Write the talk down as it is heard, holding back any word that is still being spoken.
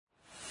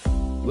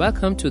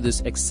Welcome to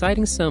this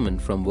exciting sermon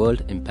from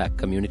World Impact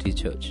Community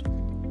Church.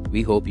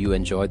 We hope you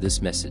enjoy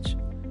this message.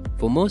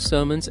 For more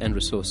sermons and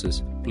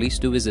resources, please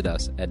do visit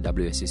us at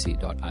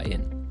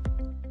wscc.in.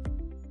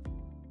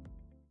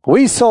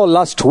 We saw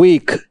last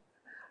week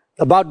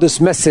about this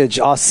message,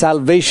 our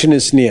salvation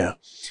is near.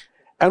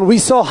 And we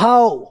saw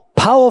how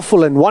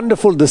powerful and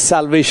wonderful this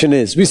salvation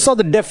is. We saw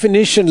the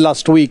definition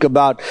last week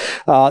about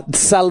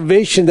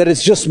salvation, that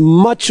it's just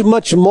much,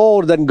 much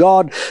more than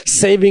God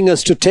saving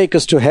us to take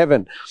us to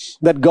heaven.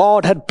 That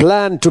God had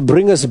planned to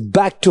bring us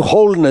back to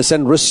wholeness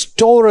and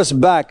restore us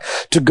back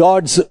to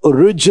God's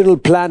original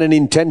plan and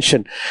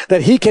intention.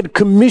 That He can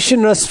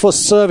commission us for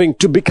serving,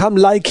 to become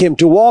like Him,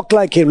 to walk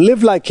like Him,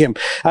 live like Him,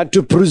 and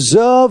to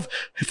preserve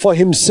for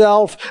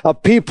Himself a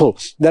people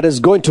that is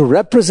going to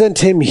represent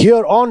Him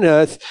here on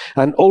earth,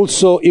 and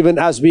also even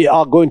as we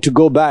are going to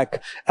go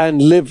back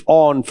and live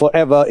on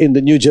forever in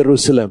the New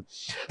Jerusalem.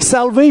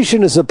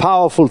 Salvation is a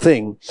powerful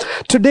thing.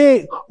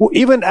 Today,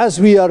 even as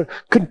we are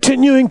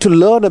continuing to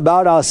learn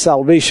about our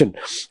salvation,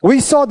 we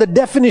saw the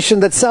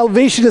definition that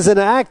salvation is an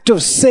act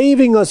of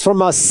saving us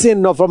from our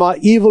sin or from our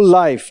evil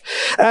life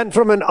and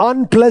from an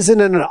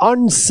unpleasant and an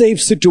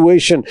unsafe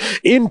situation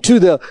into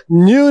the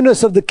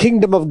newness of the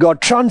kingdom of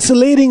God,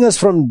 translating us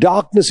from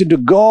darkness into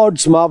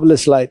God's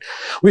marvelous light.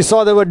 We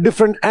saw there were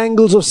different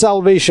angles of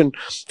salvation.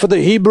 For the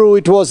Hebrew,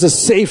 it was a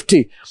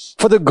safety.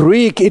 For the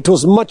Greek, it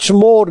was much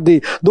more.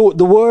 The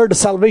word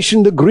salvation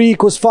in the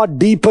Greek was far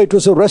deeper. It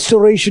was a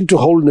restoration to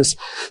wholeness.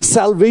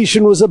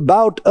 Salvation was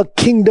about a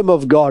kingdom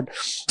of God.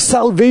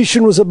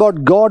 Salvation was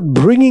about God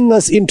bringing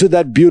us into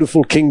that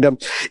beautiful kingdom.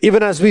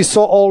 Even as we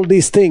saw all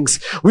these things,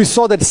 we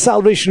saw that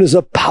salvation is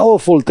a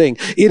powerful thing.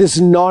 It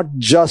is not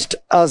just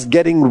us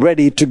getting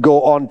ready to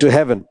go on to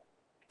heaven.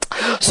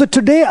 So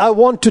today I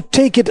want to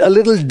take it a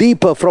little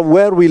deeper from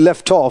where we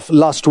left off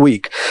last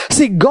week.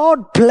 See,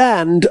 God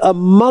planned a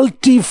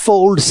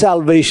multifold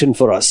salvation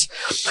for us.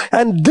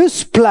 And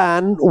this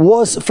plan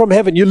was from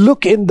heaven. You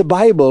look in the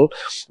Bible,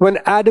 when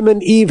Adam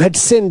and Eve had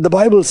sinned, the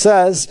Bible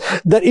says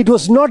that it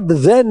was not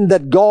then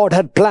that God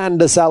had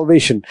planned a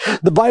salvation.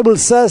 The Bible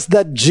says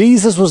that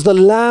Jesus was the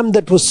Lamb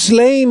that was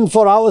slain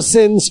for our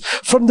sins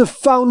from the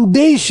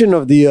foundation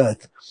of the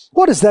earth.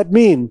 What does that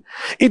mean?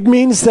 It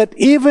means that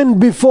even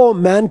before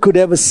man could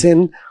ever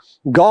sin,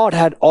 God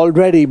had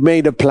already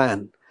made a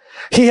plan.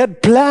 He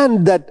had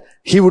planned that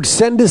He would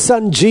send His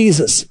Son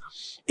Jesus.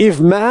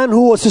 If man,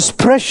 who was His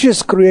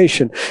precious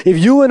creation, if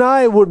you and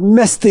I would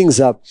mess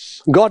things up,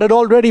 God had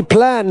already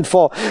planned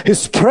for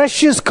His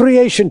precious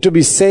creation to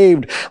be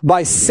saved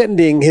by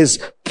sending His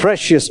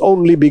precious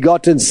only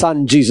begotten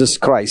Son, Jesus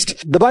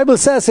Christ. The Bible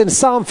says in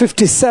Psalm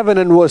 57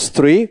 and verse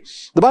 3,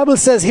 the Bible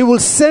says, He will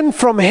send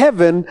from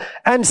heaven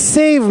and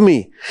save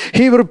me.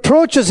 He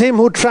reproaches him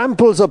who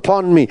tramples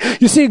upon me.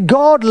 You see,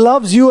 God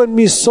loves you and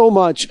me so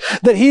much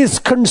that He is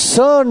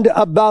concerned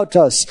about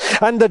us.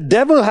 And the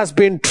devil has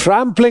been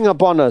trampling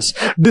upon us,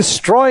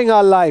 destroying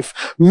our life,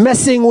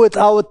 messing with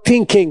our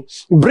thinking,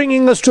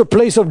 bringing us to a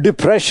place of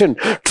depression,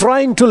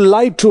 trying to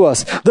lie to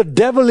us. The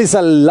devil is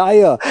a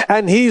liar,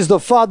 and he is the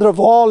father of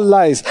all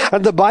lies.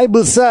 And the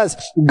Bible says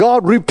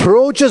God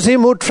reproaches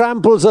him who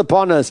tramples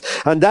upon us,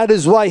 and that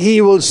is why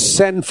He will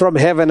send from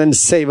heaven and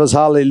save us.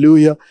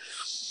 Hallelujah.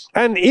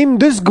 And in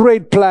this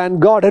great plan,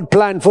 God had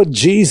planned for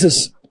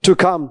Jesus to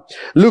come.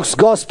 Luke's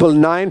Gospel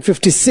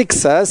 9:56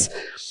 says,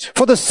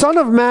 "For the Son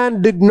of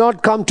Man did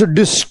not come to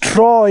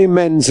destroy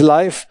men's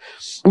life,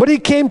 but He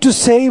came to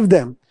save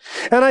them."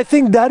 And I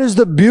think that is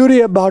the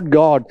beauty about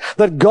God,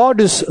 that God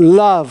is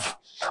love.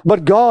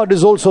 But God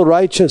is also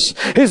righteous.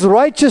 His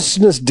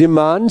righteousness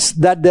demands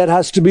that there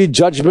has to be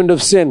judgment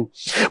of sin.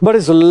 But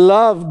His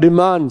love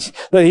demands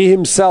that He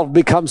Himself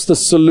becomes the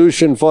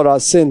solution for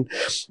our sin.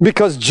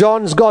 Because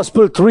John's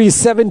Gospel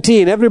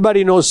 3:17,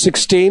 everybody knows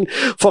 16,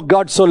 "For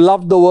God so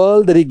loved the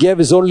world that He gave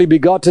His only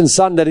begotten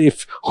Son, that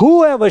if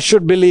whoever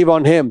should believe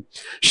on Him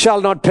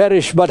shall not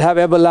perish but have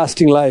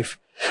everlasting life."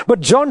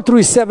 But John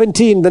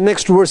 3:17, the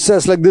next verse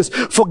says like this,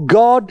 "For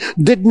God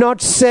did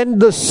not send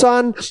the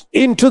Son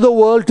into the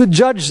world to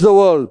judge the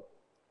world,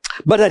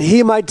 but that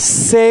He might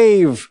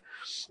save."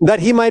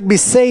 That He might be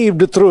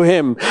saved through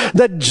Him.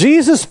 That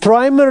Jesus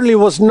primarily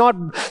was not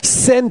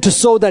sent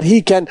so that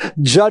He can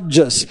judge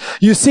us.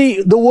 You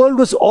see, the world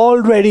was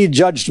already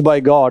judged by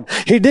God.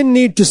 He didn't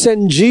need to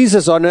send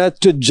Jesus on earth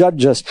to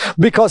judge us,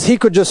 because He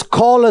could just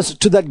call us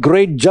to that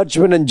great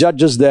judgment and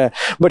judge us there.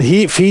 But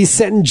if He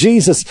sent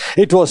Jesus,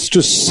 it was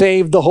to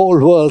save the whole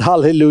world.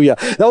 Hallelujah.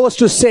 That was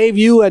to save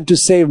you and to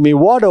save me.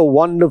 What a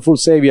wonderful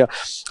Savior.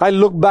 I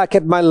look back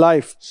at my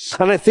life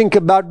and I think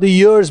about the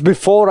years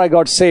before I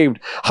got saved.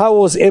 How I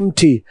was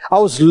empty. I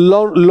was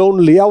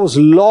lonely. I was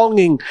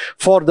longing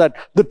for the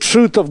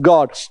truth of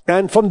God.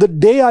 And from the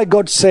day I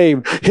got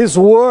saved, His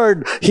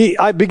Word,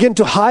 I began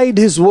to hide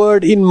His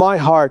Word in my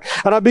heart.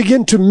 And I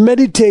began to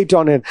meditate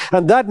on it.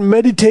 And that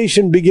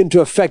meditation began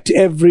to affect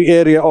every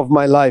area of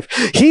my life.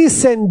 He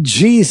sent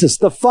Jesus.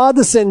 The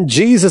Father sent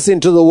Jesus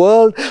into the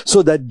world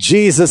so that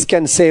Jesus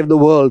can save the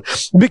world.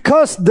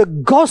 Because the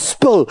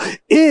gospel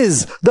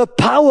is the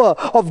power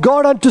of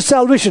God unto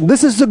salvation.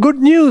 This is the good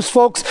news,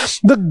 folks.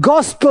 The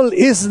gospel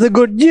is the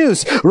good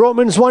news.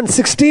 Romans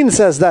 1:16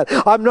 says that.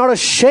 I'm not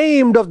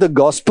ashamed of the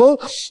gospel,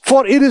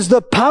 for it is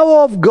the power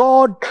of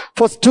God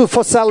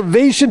for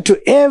salvation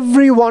to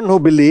everyone who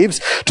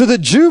believes, to the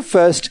Jew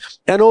first,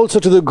 and also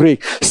to the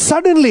Greek.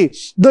 Suddenly,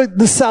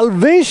 the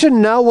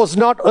salvation now was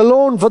not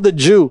alone for the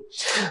Jew.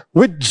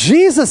 With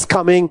Jesus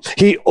coming,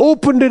 He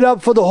opened it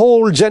up for the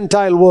whole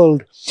Gentile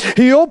world.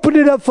 He opened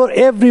it up for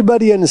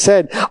everybody and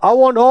said, I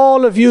want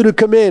all of you to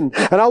come in,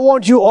 and I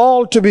want you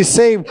all to be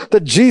saved.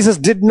 That Jesus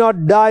did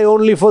not die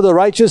only for the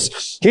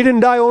righteous. He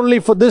didn't die only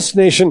for this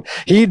nation.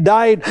 He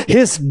died.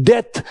 His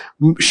death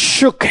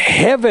shook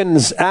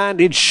heavens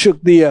and it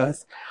shook the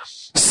earth.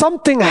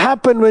 Something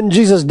happened when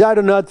Jesus died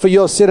on earth for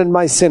your sin and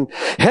my sin.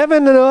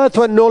 Heaven and earth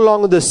were no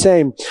longer the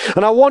same.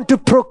 And I want to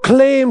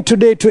proclaim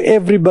today to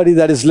everybody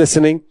that is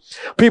listening.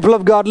 People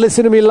of God,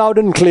 listen to me loud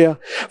and clear.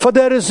 For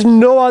there is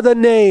no other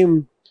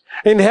name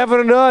in heaven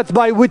and earth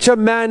by which a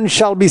man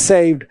shall be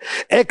saved,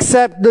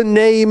 except the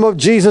name of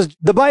Jesus.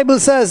 The Bible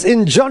says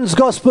in John's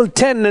Gospel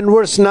 10 and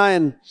verse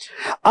 9,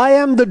 I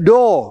am the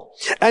door,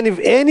 and if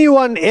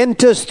anyone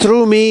enters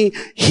through me,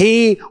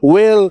 he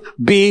will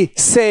be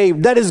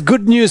saved. That is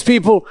good news,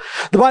 people.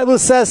 The Bible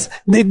says,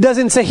 it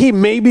doesn't say he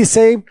may be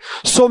saved.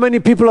 So many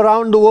people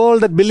around the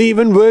world that believe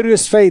in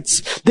various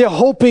faiths, they're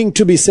hoping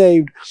to be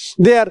saved.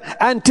 They're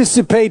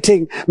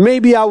anticipating,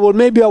 maybe I will,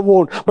 maybe I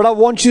won't. But I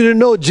want you to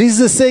know,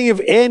 Jesus is saying,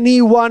 if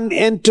anyone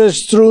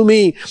enters through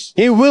me,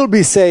 he will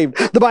be saved.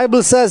 The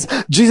Bible says,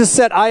 Jesus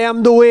said, I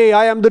am the way,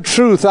 I am the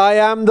truth, I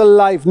am the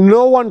life.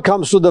 No one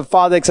comes to the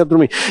Father except through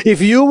me.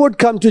 If you would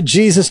come to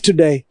Jesus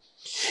today,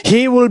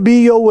 He will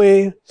be your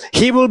way,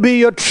 He will be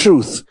your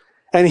truth,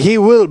 and He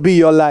will be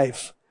your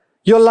life.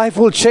 Your life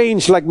will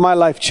change like my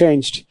life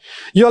changed.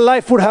 Your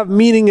life would have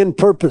meaning and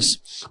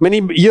purpose.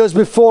 Many years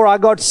before I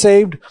got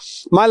saved,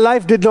 my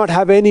life did not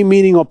have any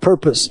meaning or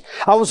purpose.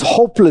 I was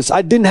hopeless.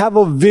 I didn't have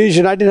a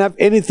vision. I didn't have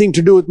anything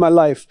to do with my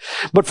life.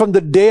 But from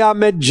the day I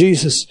met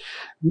Jesus,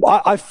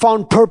 I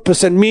found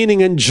purpose and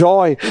meaning and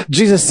joy.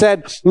 Jesus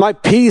said, my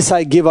peace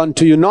I give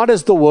unto you, not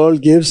as the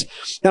world gives.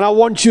 And I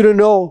want you to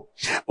know,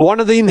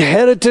 one of the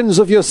inheritance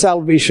of your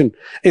salvation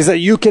is that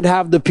you can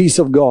have the peace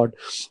of God.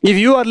 If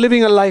you are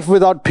living a life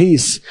without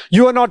peace,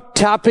 you are not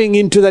tapping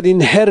into that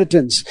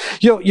inheritance.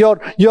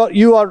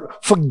 You are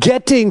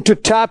forgetting to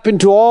tap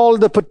into all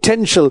the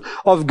potential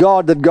of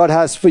God that God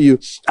has for you.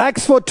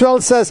 Acts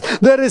 4:12 says,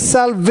 there is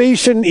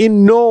salvation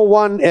in no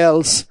one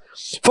else.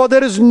 For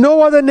there is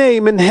no other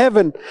name in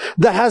heaven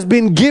that has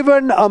been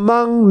given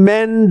among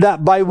men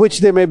that by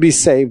which they may be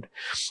saved.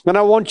 And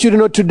I want you to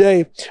know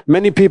today,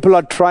 many people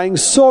are trying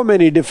so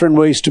many different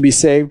ways to be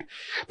saved.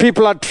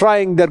 People are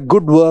trying their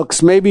good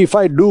works. Maybe if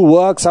I do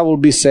works, I will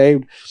be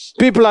saved.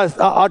 People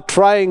are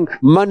trying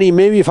money.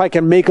 Maybe if I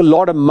can make a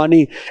lot of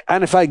money,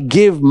 and if I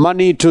give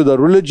money to the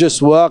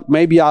religious work,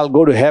 maybe I'll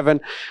go to heaven.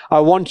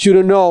 I want you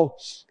to know,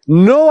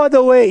 no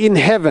other way in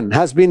heaven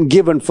has been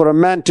given for a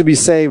man to be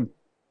saved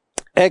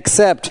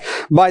except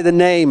by the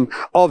name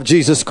of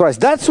Jesus Christ.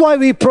 That's why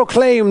we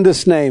proclaim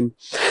this name.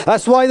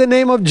 That's why the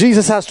name of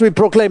Jesus has to be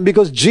proclaimed,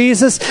 because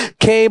Jesus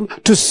came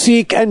to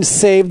seek and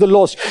save the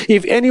lost.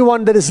 If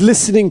anyone that is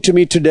listening to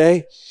me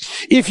today,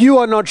 if you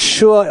are not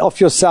sure of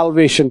your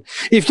salvation,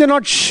 if you're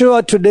not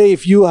sure today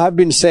if you have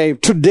been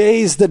saved, today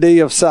is the day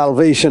of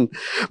salvation.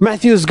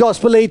 Matthew's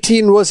Gospel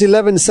 18 verse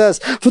 11 says,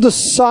 for the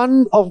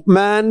Son of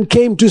Man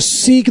came to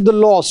seek the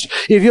lost.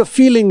 If you're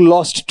feeling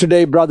lost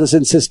today, brothers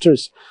and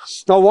sisters,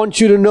 I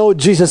want you to know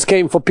Jesus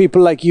came for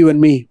people like you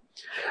and me.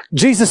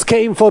 Jesus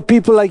came for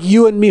people like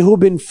you and me who've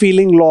been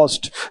feeling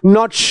lost,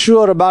 not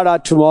sure about our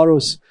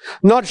tomorrows,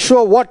 not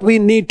sure what we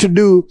need to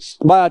do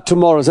by our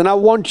tomorrows. And I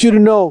want you to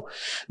know,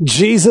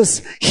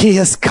 Jesus, He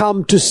has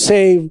come to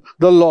save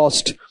the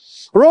lost.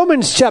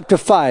 Romans chapter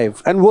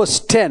 5 and verse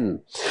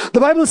 10. The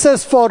Bible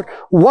says, for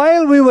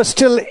while we were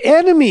still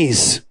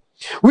enemies,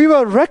 we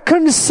were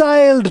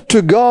reconciled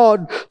to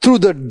God through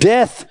the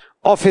death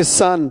of His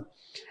Son.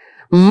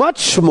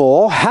 Much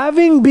more,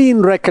 having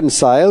been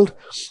reconciled,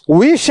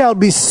 we shall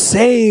be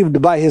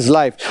saved by His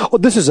life. Oh,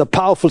 this is a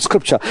powerful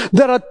scripture.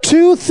 There are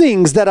two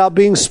things that are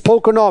being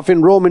spoken of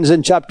in Romans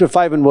in chapter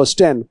 5 and verse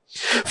 10.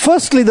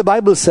 Firstly, the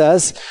Bible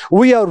says,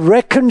 we are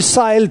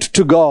reconciled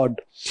to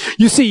God.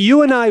 You see,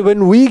 you and I,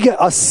 when we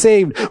are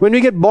saved, when we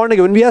get born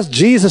again, when we ask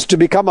Jesus to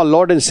become our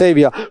Lord and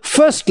Savior,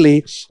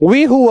 firstly,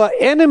 we who are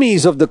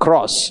enemies of the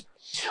cross,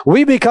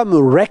 we become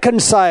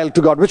reconciled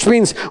to God, which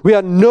means we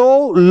are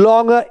no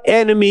longer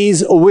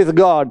enemies with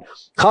God.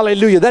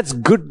 Hallelujah. That's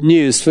good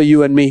news for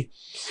you and me.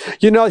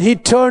 You know, He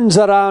turns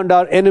around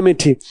our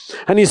enmity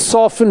and He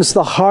softens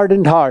the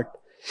hardened heart.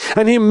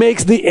 And He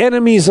makes the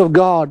enemies of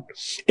God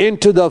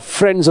into the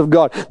friends of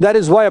God. That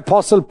is why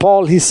Apostle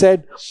Paul, he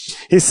said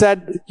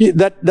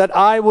that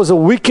I was a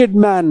wicked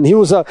man.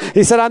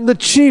 He said, I'm the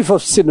chief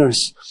of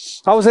sinners.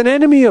 I was an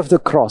enemy of the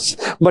cross.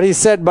 But he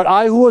said, but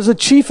I who was a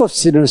chief of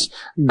sinners,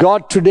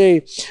 God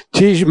today,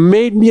 He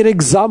made me an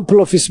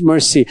example of His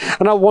mercy.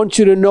 And I want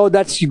you to know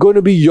that's going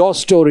to be your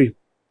story.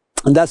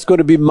 And that's going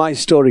to be my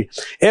story.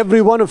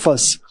 Every one of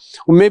us,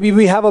 maybe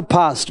we have a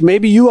past.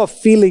 Maybe you are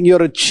feeling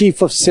you're a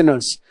chief of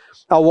sinners.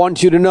 I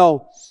want you to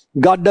know,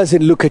 God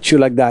doesn't look at you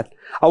like that.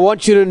 I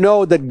want you to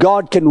know that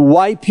God can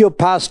wipe your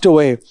past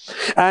away.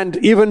 And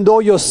even though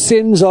your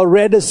sins are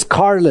red as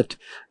scarlet,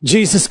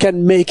 Jesus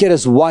can make it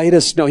as white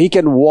as snow. He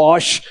can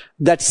wash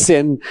that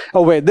sin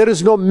away. There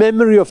is no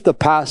memory of the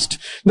past.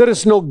 There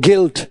is no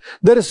guilt.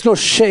 There is no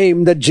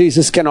shame that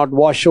Jesus cannot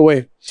wash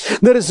away.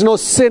 There is no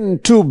sin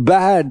too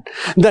bad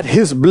that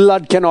His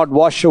blood cannot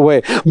wash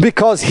away,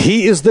 because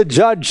He is the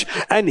judge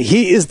and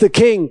He is the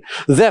king.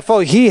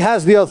 Therefore, He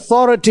has the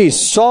authority,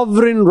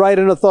 sovereign right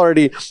and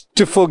authority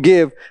to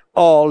forgive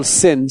all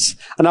sins.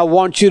 And I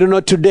want you to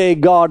know today,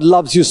 God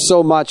loves you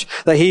so much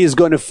that He is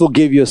going to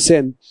forgive your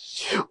sin.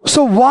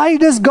 So why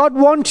does God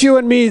want you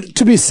and me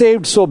to be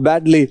saved so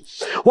badly?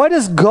 Why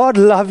does God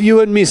love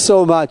you and me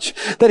so much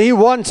that He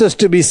wants us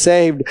to be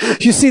saved?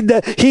 You see,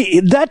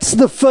 that's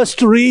the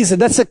first reason.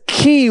 That's a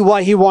key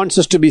why He wants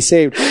us to be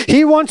saved.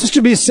 He wants us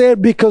to be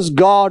saved because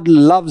God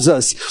loves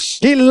us.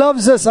 He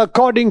loves us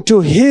according to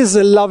His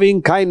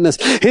loving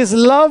kindness. His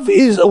love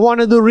is one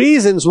of the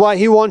reasons why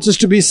He wants us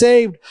to be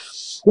saved.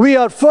 We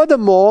are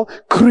furthermore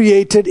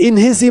created in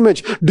His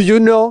image. Do you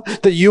know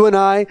that you and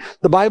I,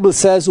 the Bible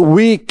says,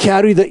 we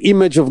carry the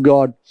image of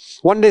God.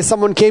 One day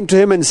someone came to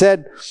him and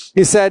said,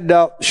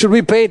 should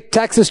we pay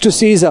taxes to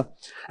Caesar?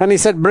 And he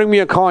said, bring me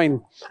a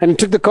coin. And he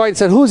took the coin and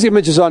said, whose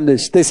image is on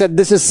this? They said,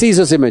 this is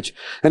Caesar's image.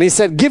 And he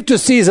said, give to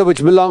Caesar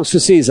which belongs to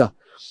Caesar.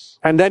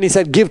 And then he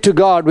said, give to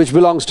God which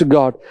belongs to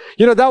God.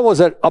 You know, that was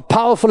a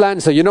powerful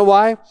answer. You know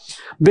why?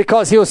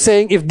 Because he was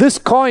saying, if this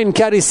coin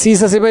carries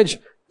Caesar's image,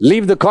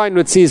 leave the coin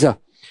with Caesar.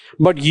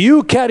 But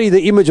you carry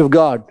the image of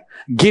God.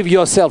 Give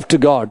yourself to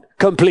God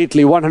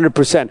completely,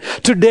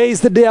 100%. Today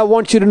is the day I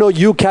want you to know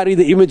you carry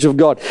the image of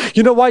God.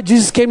 You know why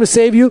Jesus came to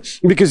save you?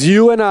 Because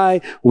you and I,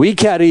 we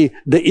carry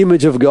the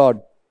image of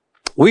God.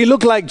 We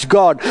look like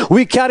God.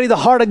 We carry the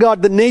heart of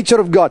God, the nature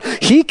of God.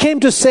 He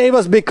came to save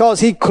us because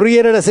He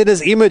created us in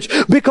His image.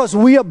 Because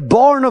we are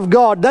born of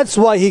God. That's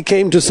why He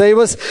came to save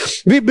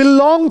us. We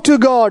belong to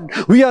God.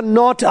 We are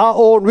not our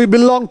own. We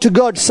belong to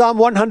God. Psalm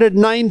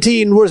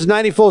 119 verse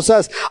 94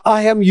 says,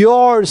 I am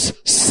yours.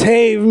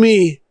 Save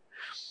me.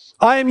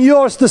 I am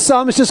yours. The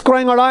psalmist is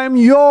crying out, I am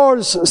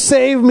yours.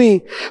 Save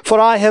me. For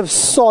I have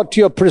sought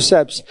your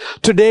precepts.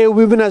 Today,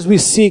 even as we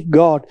seek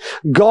God,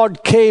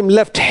 God came,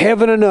 left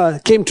heaven and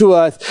earth, came to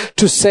earth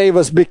to save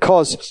us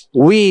because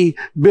we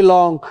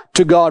belong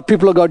to God.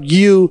 People of God,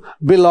 you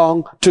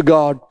belong to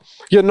God.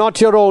 You're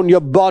not your own. You're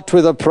bought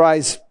with a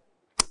price.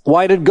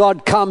 Why did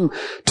God come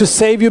to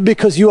save you?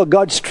 Because you are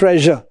God's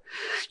treasure.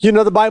 You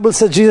know, the Bible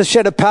says Jesus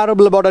shared a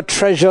parable about a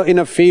treasure in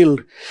a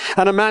field.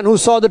 And a man who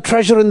saw the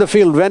treasure in the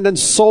field went and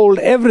sold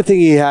everything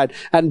he had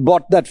and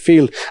bought that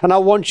field. And I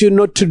want you to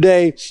know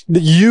today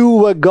that you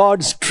were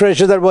God's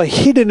treasure that were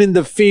hidden in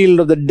the field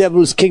of the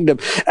devil's kingdom.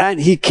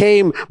 And He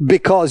came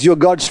because you're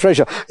God's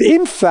treasure.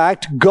 In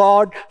fact,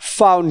 God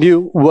found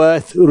you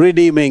worth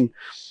redeeming.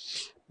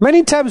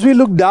 Many times we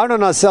look down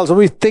on ourselves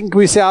and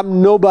we say,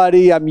 I'm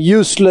nobody, I'm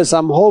useless,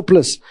 I'm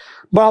hopeless.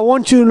 But I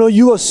want you to know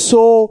you are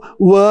so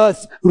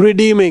worth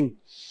redeeming.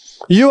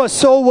 You are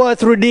so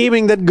worth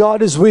redeeming that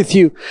God is with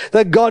you,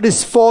 that God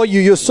is for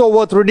you. You're so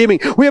worth redeeming.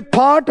 We are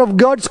part of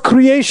God's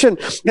creation.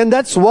 And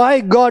that's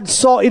why God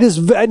saw it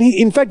is, and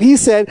in fact, He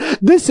said,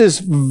 this is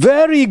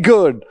very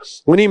good.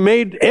 When He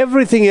made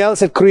everything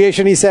else at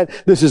creation, He said,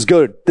 this is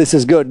good, this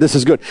is good, this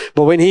is good.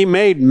 But when He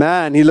made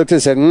man, He looked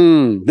and said,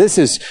 this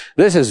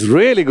is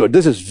really good.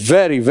 This is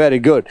very, very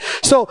good.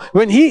 So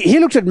when He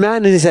looked at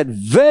man and He said,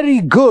 very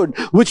good,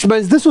 which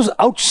means this was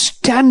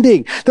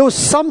outstanding. There was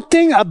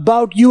something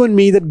about you and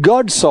me that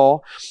God saw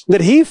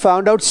that He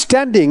found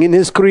outstanding in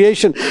His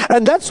creation.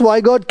 And that's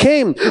why God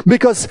came,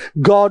 because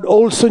God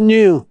also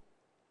knew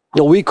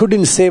that we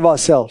couldn't save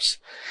ourselves.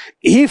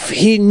 If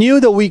He knew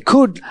that we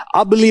could,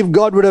 I believe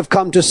God would have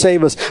come to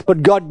save us.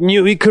 But God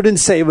knew He couldn't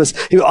save us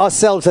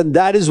ourselves, and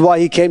that is why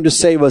He came to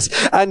save us.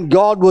 And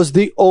God was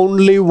the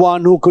only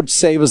one who could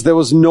save us. There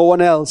was no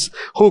one else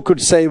who could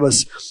save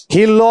us.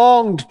 He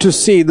longed to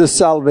see this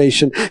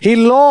salvation.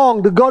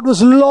 God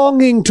was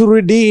longing to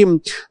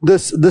redeem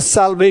give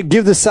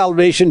the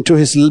salvation to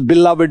His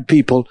beloved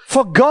people.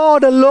 For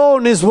God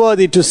alone is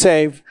worthy to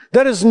save.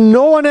 There is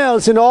no one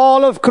else in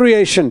all of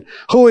creation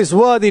who is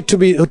worthy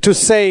to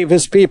save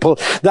His people.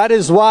 That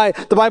is why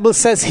the Bible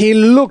says He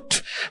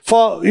looked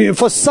for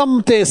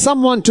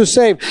someone to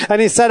save. And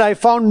He said, I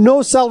found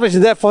no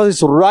salvation. Therefore,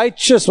 His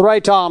righteous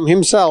right arm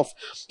Himself,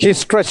 He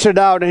stretched it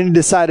out and He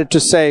decided to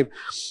save.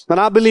 And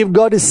I believe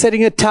God is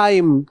setting a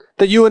time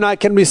that you and I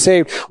can be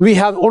saved. We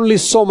have only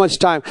so much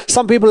time.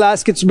 Some people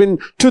ask, it's been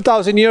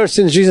 2,000 years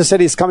since Jesus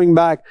said he's coming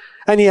back,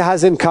 and he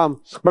hasn't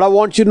come. But I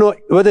want you to know,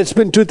 whether it's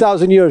been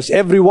 2,000 years,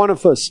 every one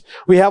of us,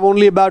 we have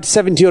only about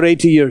 70 or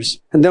 80 years.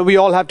 And then we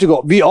all have to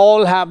go. We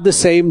all have the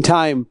same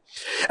time.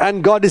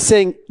 And God is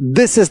saying,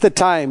 this is the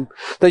time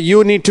that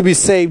you need to be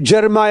saved.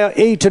 Jeremiah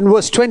 8 and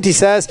verse 20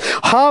 says,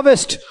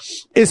 harvest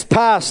is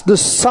past, the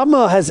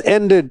summer has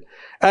ended,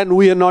 and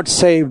we are not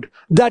saved.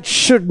 That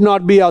should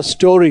not be our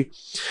story.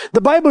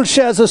 The Bible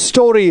shares a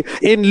story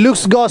in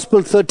Luke's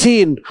Gospel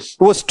 13,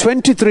 verse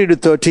 23 to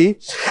 30.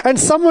 And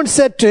someone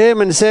said to him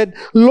and said,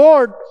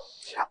 Lord,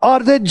 are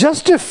there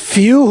just a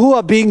few who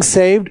are being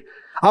saved?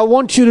 I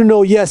want you to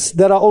know, yes,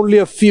 there are only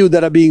a few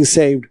that are being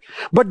saved.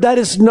 But that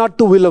is not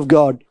the will of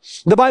God.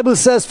 The Bible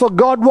says, for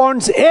God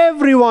wants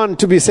everyone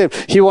to be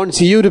saved. He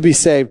wants you to be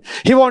saved.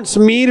 He wants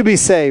me to be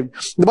saved.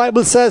 The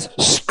Bible says,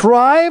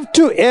 strive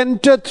to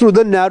enter through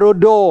the narrow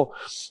door.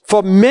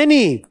 For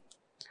many,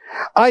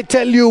 I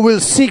tell you,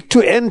 will seek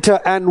to enter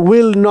and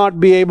will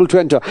not be able to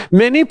enter.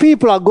 Many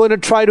people are going to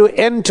try to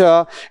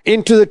enter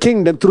into the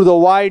kingdom through the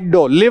wide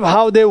door. Live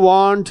how they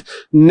want,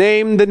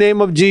 name the name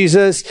of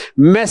Jesus,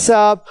 mess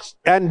up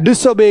and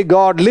disobey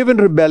God, live in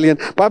rebellion.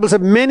 Bible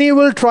says many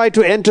will try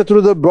to enter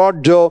through the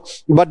broad door,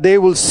 but they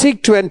will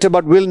seek to enter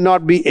but will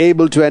not be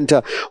able to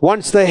enter.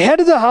 Once the head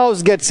of the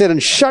house gets in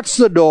and shuts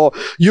the door,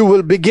 you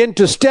will begin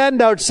to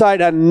stand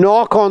outside and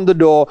knock on the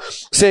door,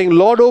 saying,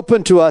 Lord,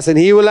 open to us. And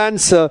he will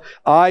answer,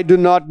 I do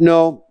not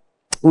know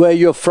where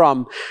you're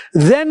from.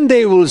 Then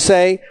they will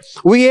say,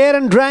 we ate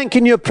and drank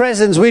in your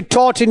presence. You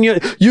taught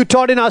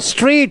in our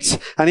streets.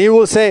 And he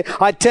will say,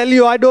 I tell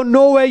you, I don't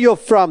know where you're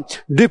from.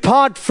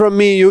 Depart from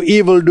me, you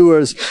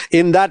evildoers.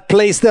 In that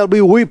place there'll be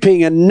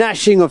weeping and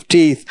gnashing of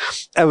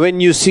teeth. And when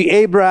you see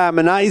Abraham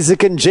and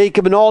Isaac and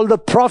Jacob and all the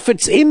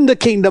prophets in the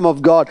kingdom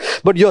of God,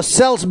 but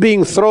yourselves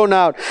being thrown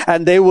out,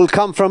 and they will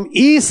come from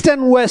east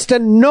and west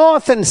and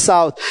north and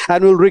south,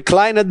 and will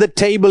recline at the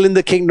table in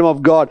the kingdom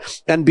of God.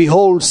 And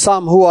behold,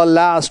 some who are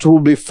last will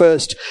be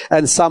first,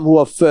 and some who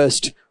are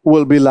first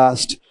will be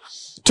last.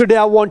 Today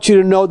I want you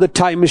to know the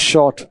time is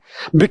short,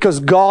 because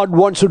God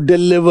wants to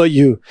deliver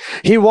you.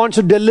 He wants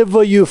to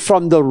deliver you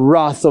from the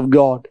wrath of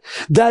God.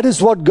 That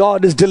is what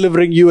God is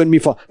delivering you and me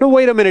for. Now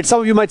wait a minute. Some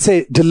of you might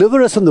say,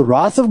 deliver us from the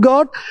wrath of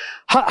God?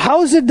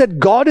 How is it that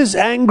God is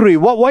angry?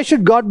 Why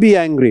should God be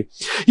angry?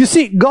 You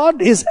see,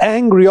 God is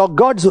angry, or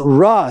God's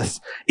wrath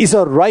is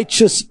a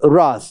righteous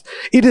wrath.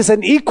 It is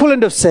an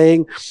equivalent of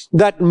saying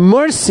that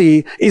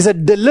mercy is a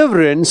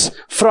deliverance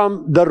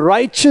from the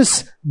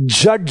righteous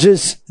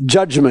judge's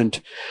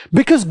judgment.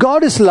 Because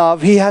God is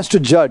love, he has to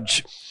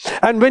judge.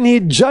 And when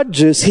he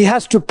judges, he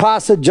has to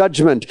pass a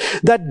judgment.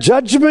 That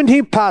judgment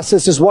he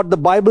passes is what the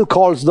Bible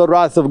calls the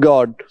wrath of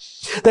God.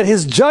 That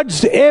he's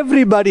judged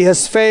everybody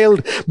has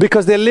failed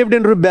because they lived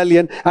in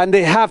rebellion and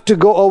they have to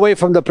go away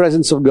from the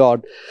presence of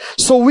God.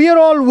 So we are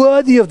all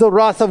worthy of the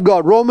wrath of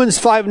God. Romans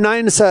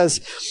 5:9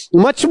 says,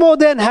 much more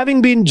than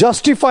having been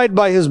justified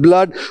by his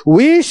blood,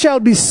 we shall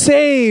be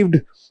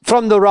saved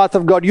from the wrath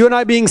of God. You and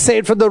I being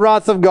saved from the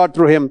wrath of God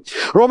through him.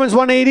 Romans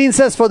 1:18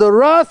 says, for the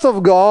wrath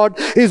of God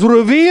is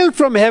revealed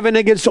from heaven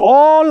against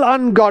all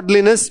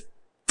ungodliness,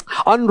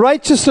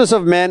 unrighteousness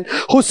of men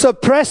who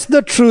suppress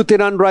the truth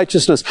in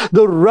unrighteousness.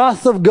 The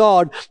wrath of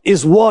God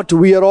is what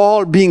we are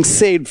all being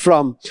saved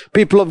from.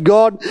 People of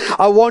God,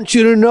 I want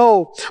you to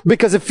know,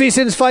 because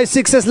Ephesians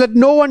 5:6 says, let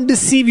no one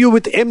deceive you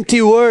with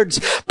empty words.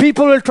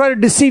 People will try to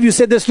deceive you,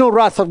 say there's no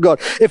wrath of God.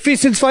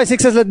 Ephesians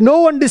 5:6 says, let no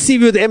one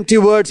deceive you with empty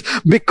words.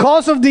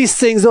 Because of these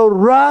things, the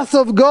wrath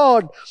of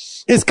God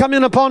is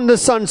coming upon the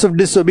sons of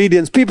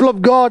disobedience. People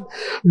of God,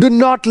 do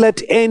not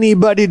let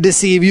anybody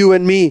deceive you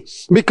and me,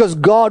 because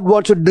God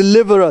wants to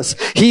deliver us.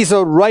 He's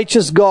a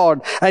righteous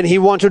God, and he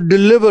wants to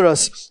deliver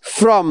us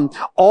from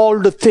all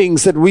the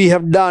things that we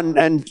have done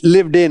and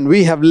lived in.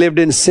 We have lived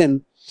in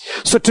sin.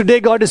 So today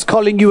God is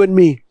calling you and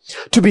me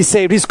to be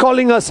saved. He's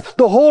calling us,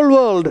 the whole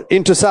world,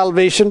 into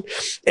salvation.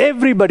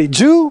 Everybody,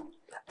 Jew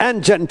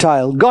and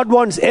Gentile. God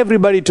wants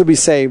everybody to be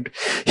saved.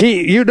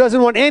 He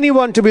doesn't want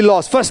anyone to be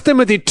lost. 1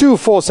 Timothy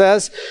 2:4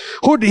 says,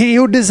 he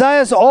who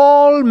desires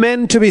all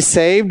men to be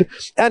saved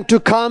and to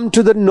come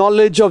to the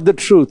knowledge of the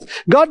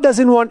truth. God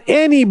doesn't want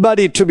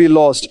anybody to be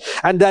lost.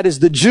 And that is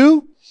the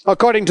Jew,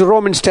 according to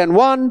Romans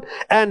 10:1,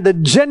 and the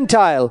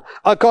Gentile,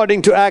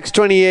 according to Acts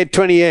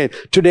 28:28.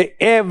 Today,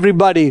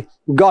 everybody,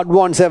 God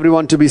wants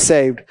everyone to be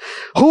saved.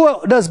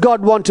 Who does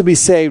God want to be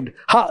saved?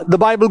 The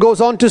Bible goes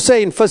on to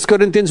say in 1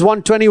 Corinthians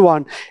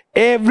 1:21,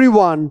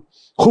 everyone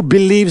who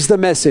believes the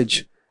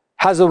message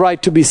has a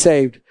right to be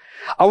saved.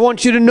 I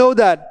want you to know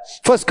that.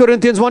 1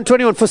 Corinthians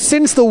 1:21, for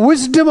since the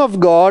wisdom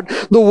of God,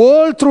 the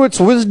world through its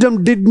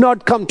wisdom did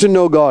not come to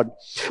know God.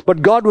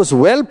 But God was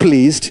well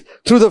pleased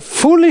through the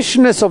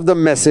foolishness of the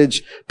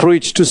message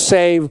preached to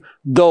save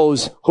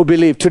those who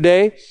believe.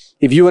 Today,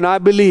 if you and I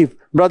believe,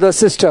 brother,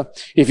 sister,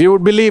 if you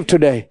would believe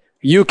today,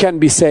 you can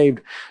be saved.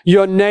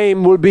 Your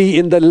name will be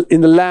in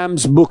the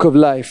Lamb's book of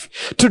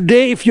life.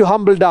 Today, if you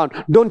humble down,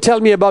 don't tell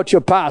me about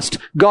your past.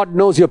 God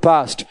knows your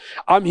past.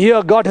 I'm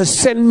here. God has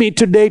sent me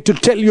today to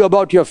tell you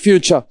about your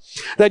future.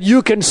 That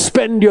you can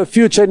spend your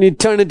future in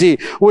eternity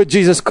with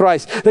Jesus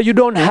Christ. That you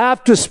don't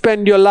have to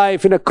spend your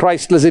life in a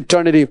Christless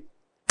eternity.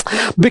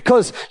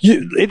 Because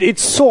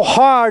it's so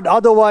hard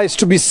otherwise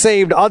to be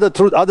saved other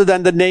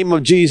than the name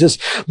of Jesus.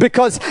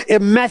 Because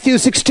in Matthew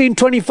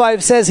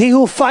 16:25 says, he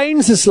who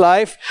finds his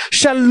life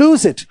shall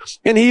lose it,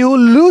 and he who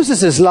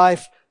loses his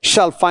life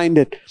shall find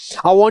it.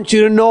 I want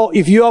you to know,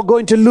 if you are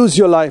going to lose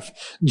your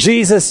life,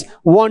 Jesus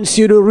wants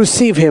you to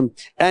receive him,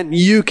 and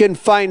you can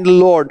find the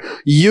Lord.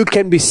 You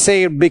can be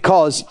saved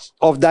because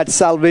of that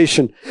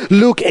salvation.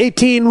 Luke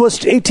 18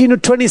 verse 18 to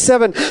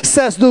 27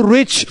 says, the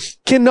rich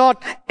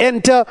cannot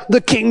enter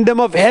the kingdom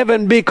of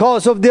heaven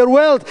because of their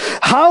wealth.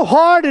 How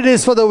hard it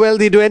is for the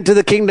wealthy to enter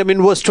the kingdom.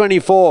 In verse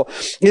 24,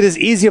 it is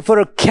easier for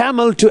a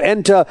camel to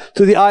enter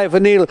through the eye of a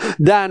needle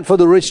than for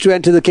the rich to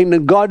enter the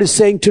kingdom. God is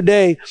saying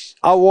today,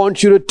 I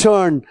want you to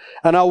turn,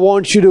 and I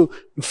want you to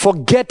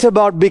forget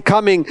about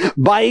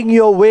buying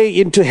your way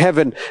into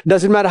heaven.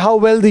 Doesn't matter how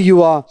wealthy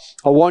you are.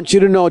 I want you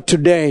to know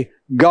today,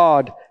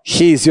 God,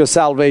 he is your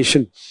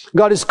salvation.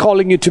 God is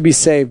calling you to be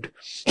saved.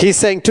 He's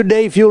saying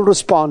today, if you'll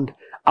respond,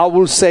 I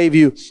will save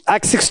you.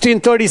 Acts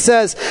 16:30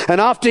 says, and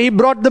after he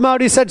brought them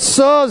out, he said,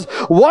 sirs,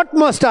 what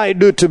must I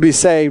do to be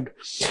saved?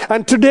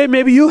 And today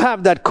maybe you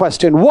have that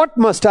question. What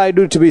must I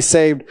do to be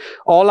saved?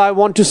 All I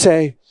want to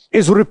say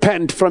is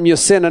repent from your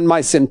sin and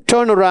my sin.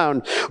 Turn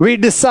around. We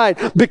decide,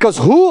 because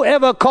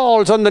whoever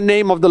calls on the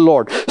name of the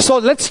Lord. So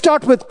let's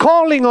start with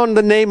calling on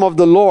the name of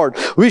the Lord.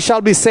 We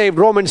shall be saved.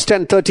 Romans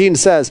 10:13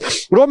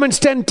 says. Romans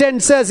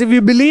 10:10 says, if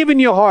you believe in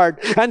your heart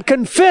and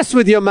confess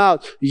with your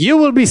mouth, you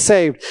will be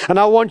saved. And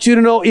I want you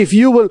to know, if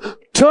you will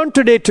turn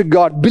today to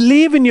God,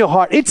 believe in your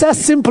heart. It's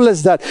as simple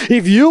as that.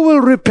 If you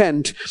will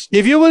repent,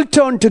 if you will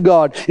turn to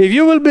God, if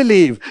you will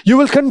believe, you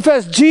will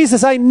confess,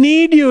 Jesus, I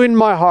need you in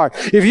my heart.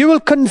 If you will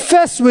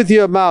confess with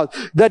your mouth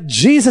that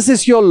Jesus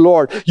is your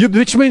Lord,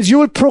 which means you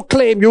will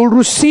proclaim, you will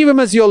receive him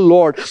as your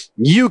Lord,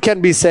 you can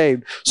be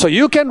saved. So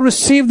you can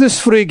receive this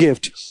free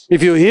gift.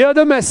 If you hear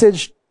the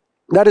message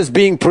that is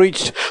being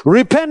preached,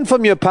 repent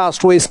from your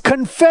past ways,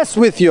 confess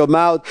with your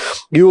mouth,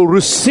 you will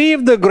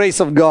receive the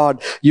grace of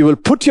God. You will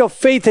put your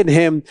faith in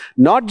him,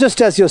 not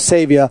just as your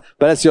Savior,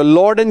 but as your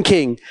Lord and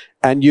King.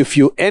 And if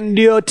you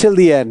endure till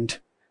the end,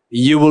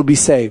 you will be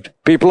saved.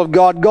 People of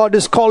God, God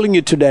is calling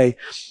you today.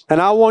 And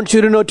I want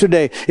you to know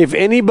today, if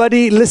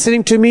anybody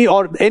listening to me,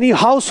 or any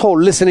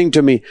household listening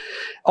to me,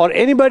 or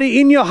anybody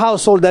in your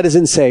household that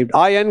isn't saved,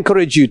 I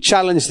encourage you,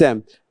 challenge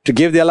them to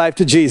give their life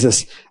to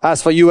Jesus.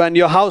 As for you and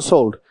your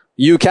household,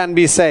 you can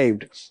be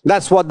saved.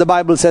 That's what the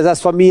Bible says.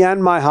 As for me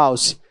and my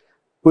house,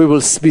 we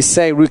will be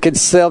saved. We can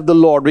serve the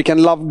Lord. We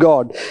can love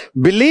God.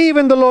 Believe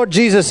in the Lord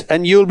Jesus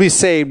and you'll be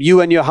saved.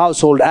 You and your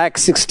household.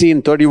 Acts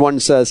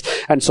 16:31 says.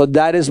 And so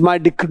that is my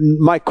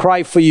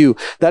cry for you.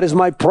 That is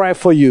my prayer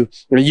for you.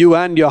 You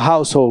and your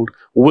household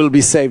will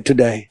be saved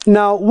today.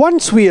 Now,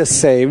 once we are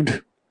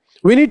saved,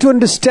 we need to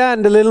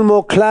understand a little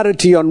more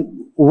clarity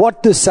on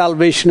what this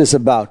salvation is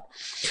about.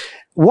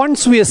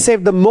 Once we are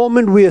saved, the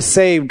moment we are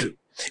saved,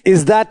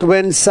 is that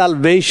when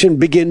salvation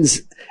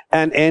begins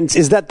and ends?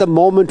 Is that the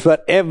moment where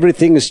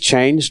everything is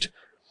changed?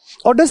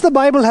 Or does the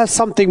Bible have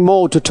something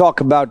more to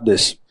talk about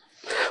this?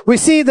 We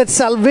see that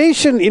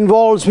salvation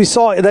involves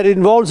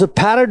a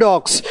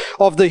paradox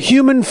of the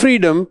human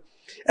freedom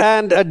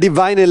and a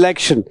divine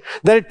election.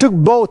 That it took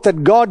both,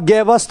 that God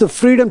gave us the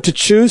freedom to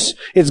choose.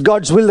 It's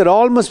God's will that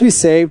all must be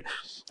saved.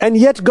 And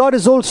yet God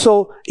has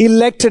also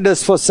elected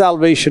us for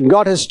salvation.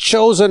 God has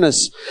chosen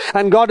us,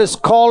 and God has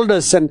called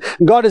us, and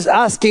God is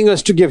asking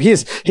us to give.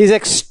 He's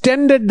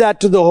extended that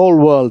to the whole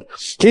world.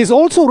 He's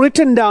also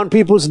written down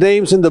people's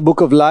names in the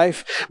book of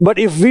life. But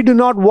if we do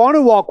not want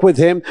to walk with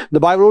him, the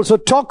Bible also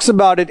talks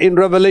about it in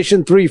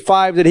Revelation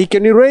 3:5, that he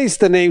can erase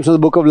the names of the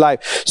book of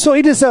life. So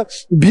it is a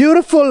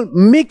beautiful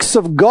mix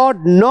of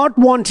God not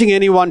wanting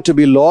anyone to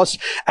be lost,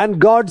 and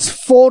God's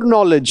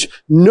foreknowledge,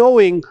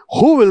 knowing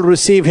who will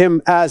receive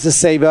him as a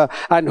Savior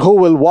and who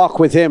will walk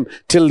with him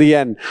till the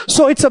end.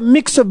 So it's a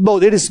mix of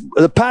both. It is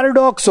the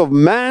paradox of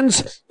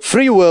man's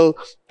free will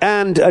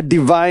and a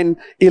divine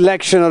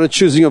election or a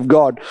choosing of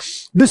God.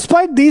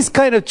 Despite these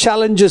kind of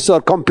challenges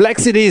or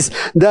complexities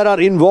that are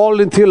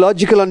involved in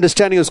theological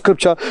understanding of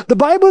Scripture, the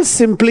Bible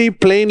simply,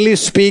 plainly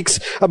speaks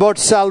about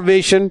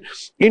salvation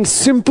in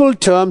simple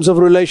terms of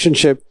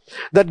relationship.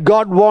 That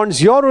God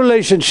wants your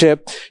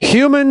relationship,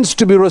 humans,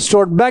 to be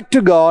restored back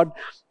to God,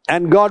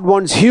 and God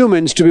wants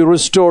humans to be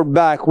restored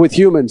back with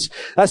humans.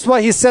 That's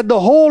why he said the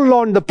whole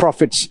law and the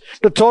prophets,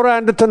 the Torah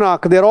and the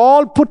Tanakh, they're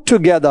all put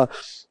together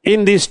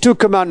in these two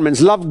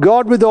commandments. Love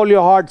God with all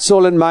your heart,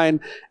 soul, and mind,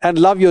 and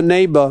love your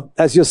neighbor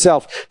as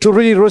yourself. To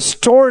really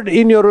restored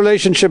in your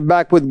relationship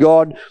back with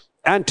God,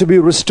 and to be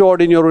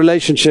restored in your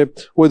relationship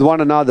with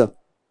one another.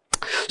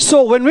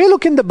 So when we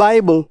look in the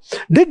Bible,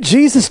 did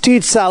Jesus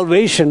teach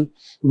salvation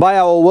by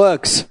our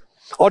works?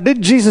 Or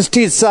did Jesus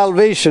teach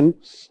salvation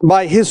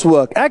by his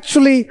work?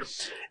 Actually,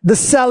 the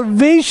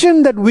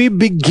salvation that we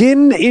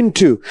begin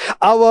into,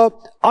 our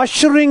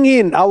ushering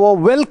in, our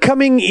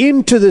welcoming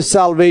into the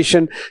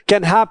salvation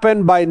can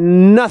happen by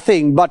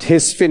nothing but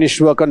His finished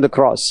work on the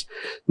cross.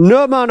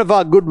 No amount of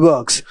our good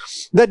works.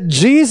 That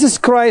Jesus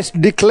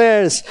Christ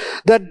declares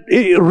that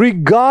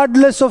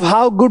regardless of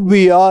how good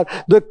we are,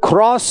 the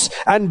cross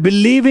and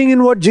believing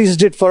in what Jesus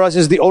did for us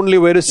is the only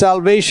way to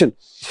salvation.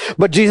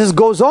 But Jesus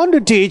goes on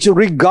to teach,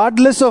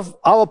 regardless of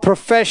our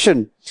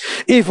profession,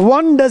 if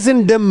one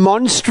doesn't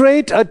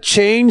demonstrate a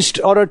changed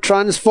or a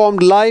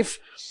transformed life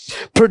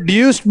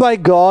produced by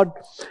God,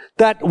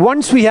 that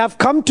once we have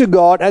come to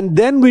God and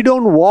then we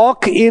don't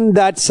walk in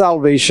that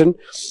salvation,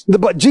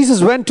 but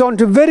Jesus went on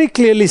to very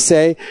clearly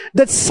say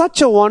that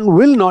such a one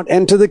will not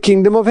enter the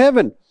kingdom of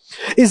heaven.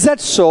 Is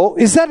that so?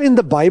 Is that in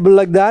the Bible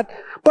like that?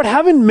 But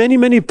haven't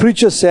many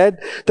preachers said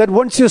that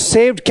once you're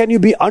saved, can you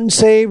be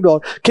unsaved?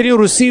 Or can you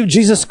receive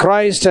Jesus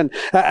Christ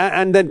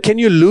and then can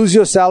you lose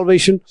your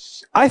salvation?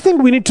 I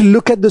think we need to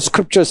look at the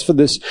scriptures for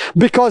this.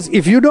 Because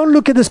if you don't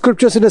look at the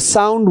scriptures in a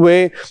sound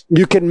way,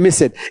 you can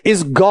miss it.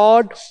 Is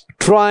God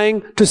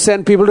trying to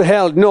send people to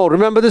hell? No.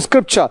 Remember the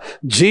scripture.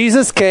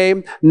 Jesus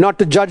came not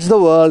to judge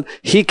the world.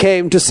 He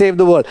came to save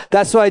the world.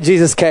 That's why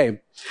Jesus came.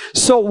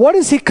 So what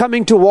is He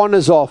coming to warn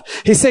us of?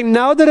 He's saying,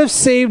 now that I've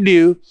saved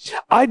you,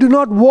 I do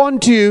not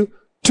want you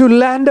to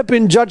land up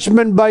in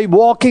judgment by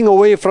walking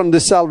away from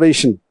this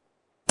salvation.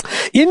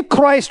 In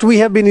Christ we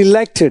have been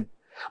elected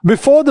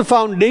before the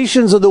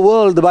foundations of the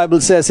world, the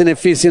Bible says in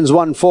Ephesians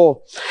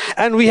 1:4.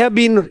 And we have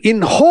been,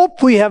 in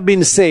hope we have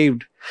been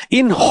saved.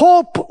 In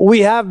hope we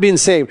have been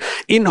saved.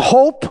 In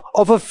hope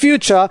of a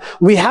future,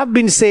 we have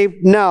been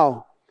saved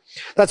now.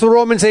 That's what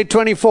Romans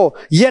 8:24.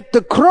 Yet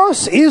the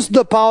cross is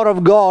the power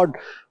of God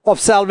of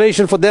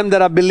salvation for them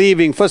that are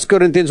believing. 1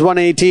 Corinthians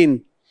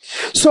 1:18.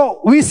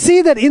 So we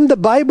see that in the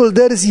Bible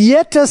there is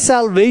yet a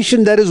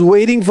salvation that is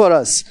waiting for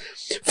us.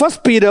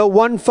 1 Peter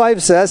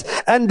 1:5 says,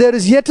 and there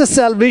is yet a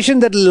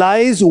salvation that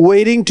lies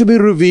waiting to be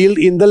revealed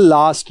in the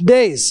last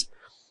days.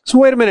 So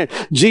wait a minute.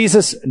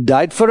 Jesus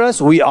died for us.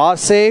 We are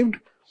saved.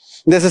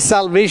 There's a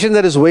salvation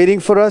that is waiting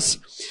for us.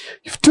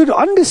 To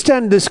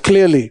understand this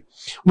clearly,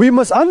 we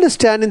must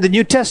understand in the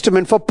New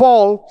Testament, for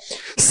Paul,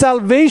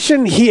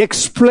 salvation, he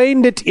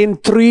explained it in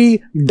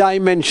 3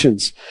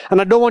 dimensions.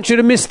 And I don't want you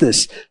to miss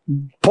this.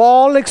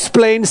 Paul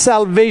explained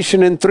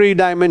salvation in 3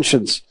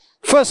 dimensions.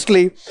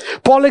 Firstly,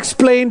 Paul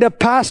explained a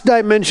past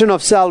dimension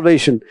of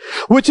salvation,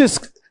 which is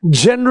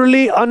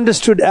generally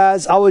understood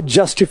as our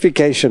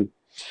justification,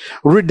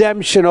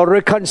 redemption or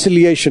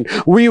reconciliation.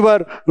 We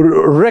were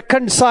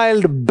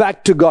reconciled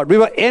back to God. We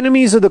were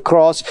enemies of the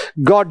cross.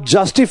 God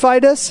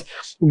justified us.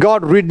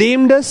 God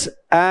redeemed us,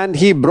 and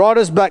He brought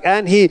us back,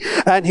 and He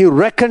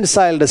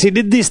reconciled us. He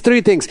did these 3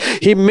 things.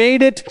 He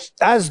made it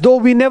as though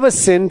we never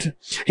sinned.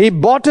 He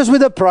bought us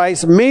with a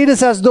price, made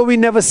us as though we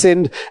never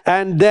sinned,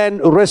 and then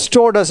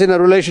restored us in a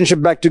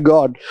relationship back to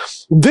God.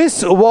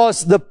 This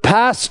was the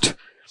past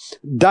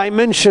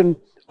dimension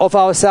of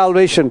our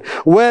salvation,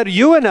 where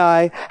you and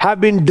I have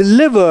been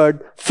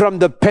delivered from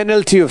the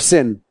penalty of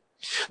sin.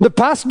 The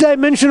past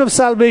dimension of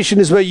salvation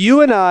is where you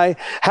and I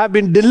have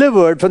been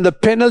delivered from the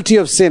penalty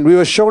of sin. We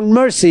were shown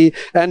mercy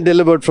and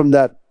delivered from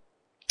that.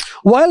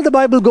 While the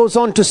Bible goes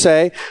on to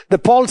say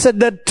that Paul said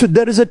that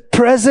there is a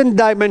present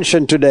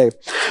dimension today.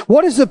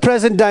 What is the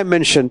present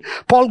dimension?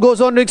 Paul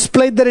goes on to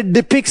explain that it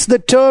depicts the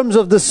terms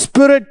of the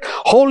Spirit,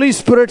 Holy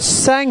Spirit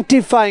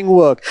sanctifying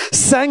work.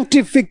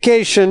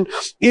 Sanctification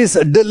is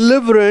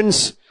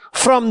deliverance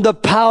from the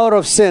power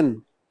of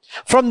sin.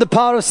 From the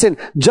power of sin.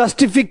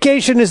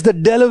 Justification is the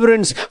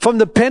deliverance from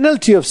the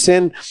penalty of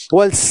sin,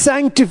 while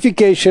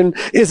sanctification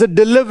is a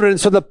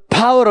deliverance from the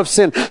power of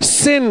sin.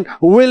 Sin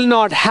will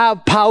not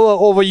have power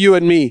over you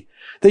and me.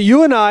 That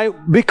you and I,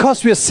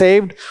 because we are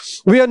saved,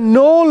 we are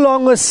no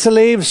longer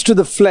slaves to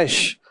the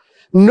flesh.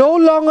 No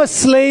longer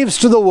slaves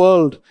to the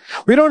world.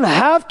 We don't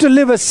have to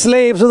live as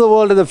slaves of the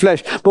world and the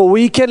flesh, but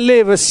we can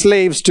live as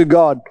slaves to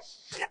God.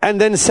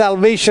 And then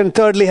salvation,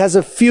 thirdly, has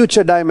a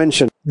future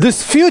dimension.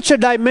 This future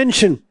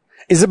dimension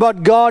is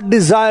about God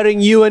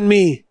desiring you and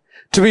me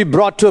to be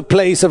brought to a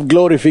place of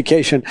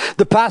glorification.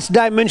 The past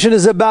dimension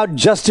is about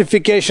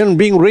justification,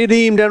 being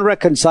redeemed and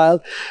reconciled.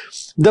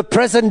 The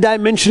present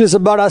dimension is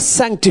about our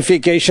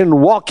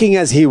sanctification, walking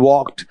as He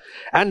walked.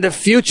 And the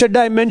future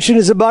dimension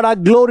is about our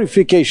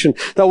glorification,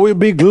 that we'll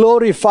be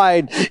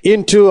glorified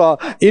into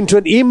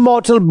an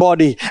immortal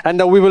body, and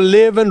that we will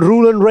live and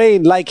rule and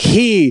reign like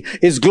He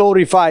is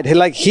glorified,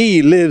 like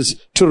He lives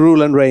to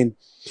rule and reign.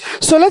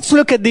 So let's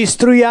look at these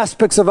 3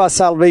 aspects of our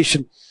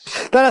salvation.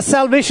 That our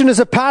salvation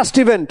is a past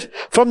event.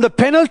 From the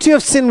penalty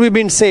of sin we've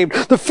been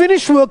saved. The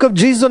finished work of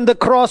Jesus on the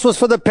cross was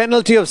for the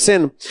penalty of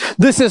sin.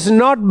 This is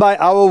not by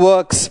our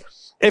works.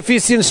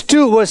 Ephesians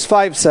 2 verse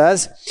 5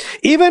 says,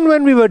 even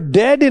when we were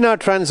dead in our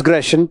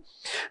transgression,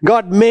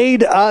 God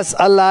made us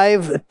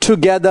alive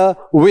together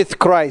with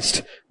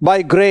Christ.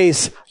 By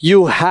grace,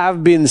 you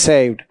have been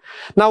saved.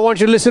 Now I want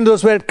you to listen to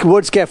those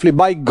words carefully.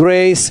 By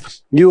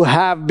grace, you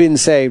have been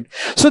saved.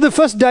 So the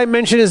first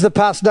dimension is the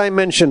past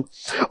dimension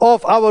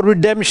of our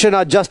redemption,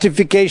 our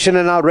justification,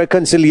 and our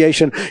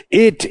reconciliation.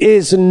 It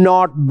is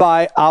not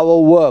by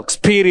our works,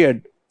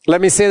 period.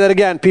 Let me say that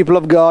again, people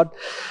of God.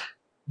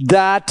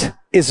 That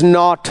is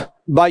not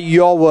by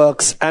your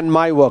works and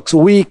my works.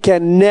 We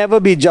can never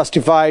be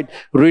justified,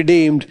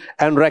 redeemed,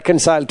 and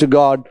reconciled to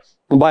God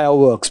by our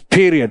works,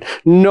 period.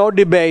 No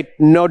debate,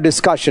 no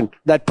discussion.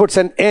 That puts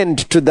an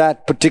end to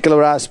that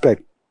particular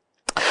aspect.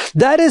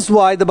 That is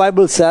why the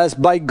Bible says,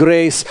 by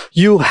grace,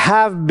 you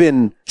have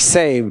been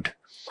saved.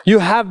 You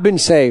have been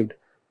saved.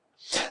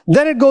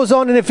 Then it goes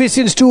on in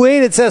Ephesians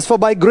 2:8, it says, for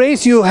by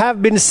grace you have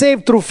been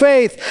saved through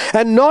faith,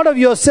 and not of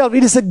yourself.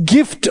 It is a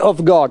gift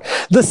of God.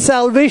 The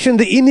salvation,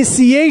 the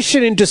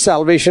initiation into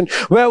salvation,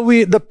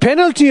 where the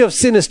penalty of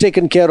sin is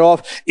taken care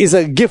of, is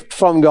a gift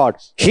from God.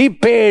 He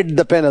paid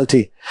the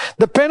penalty.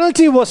 The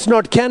penalty was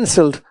not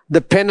cancelled.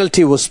 The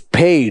penalty was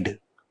paid,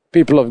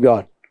 people of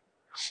God.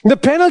 The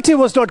penalty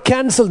was not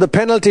cancelled. The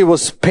penalty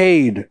was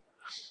paid.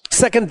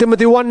 2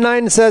 Timothy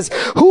 1:9 says,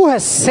 who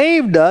has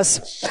saved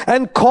us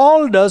and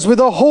called us with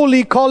a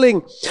holy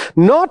calling,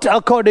 not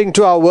according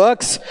to our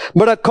works,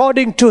 but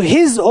according to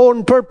his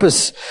own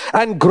purpose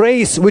and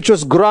grace, which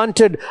was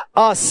granted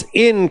us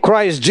in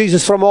Christ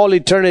Jesus from all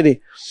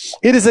eternity.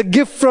 It is a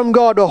gift from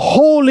God, a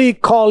holy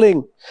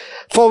calling,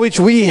 for which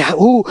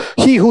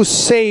he who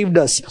saved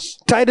us.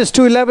 Titus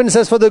 2:11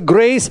 says, for the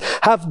grace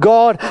of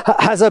God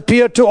has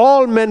appeared to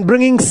all men,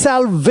 bringing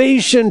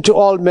salvation to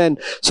all men.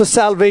 So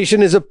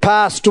salvation is a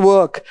past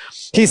work.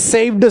 He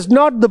saved us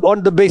not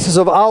on the basis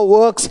of our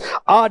works,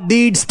 our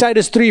deeds,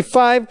 Titus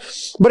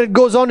 3:5, but it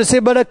goes on to say,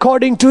 but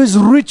according to his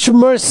rich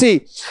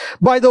mercy,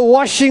 by the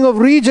washing of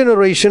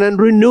regeneration and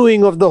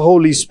renewing of the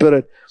Holy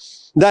Spirit.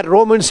 That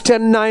Romans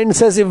 10:9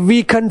 says, if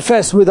we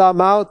confess with our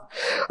mouth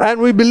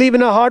and we believe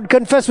in our heart,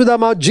 confess with our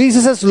mouth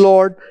Jesus as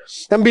Lord,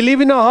 and believe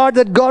in our heart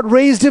that God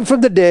raised him from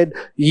the dead,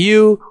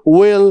 you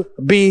will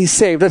be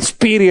saved. That's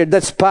period.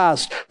 That's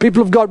past.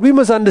 People of God, we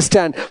must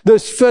understand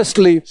there's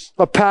firstly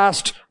a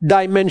past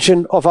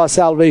dimension of our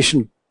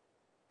salvation.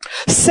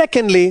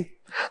 Secondly,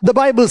 the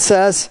Bible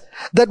says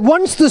that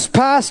once this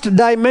past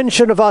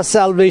dimension of our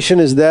salvation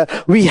is there,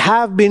 we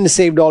have been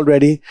saved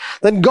already,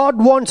 then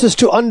God wants us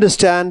to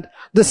understand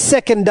the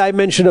second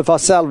dimension of our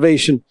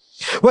salvation.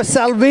 Where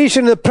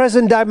salvation, the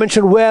present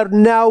dimension, where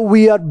now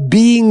we are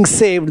being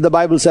saved, the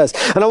Bible says.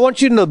 And I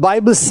want you to know, the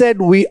Bible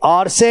said we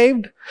are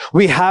saved.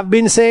 We have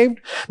been saved.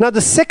 Now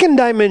the second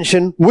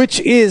dimension, which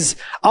is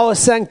our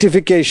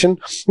sanctification,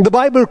 the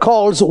Bible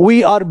calls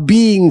we are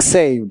being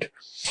saved.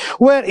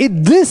 Where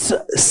this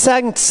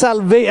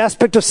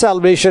aspect of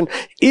salvation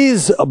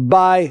is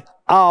by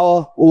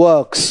our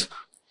works.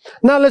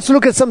 Now let's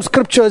look at some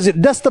scriptures.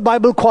 Does the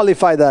Bible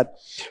qualify that?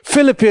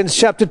 Philippians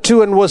chapter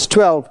 2 and verse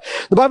 12.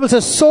 The Bible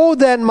says, so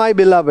then, my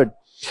beloved,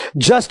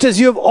 just as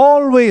you have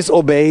always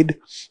obeyed,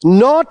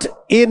 not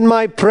in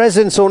my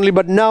presence only,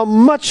 but now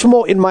much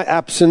more in my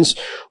absence,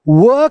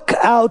 work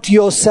out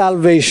your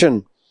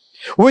salvation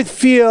with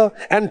fear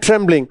and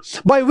trembling,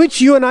 by which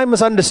you and I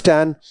must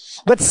understand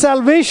that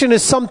salvation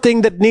is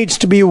something that needs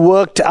to be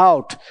worked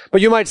out.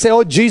 But you might say,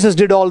 oh, Jesus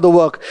did all the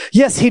work.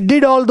 Yes, he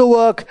did all the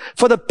work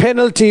for the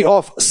penalty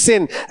of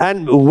sin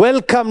and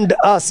welcomed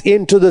us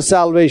into the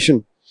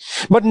salvation.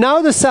 But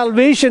now the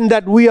salvation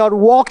that we are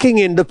walking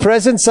in, the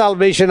present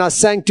salvation, our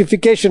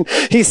sanctification,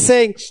 he's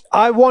saying,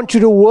 I want you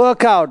to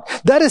work out.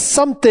 That is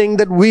something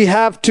that we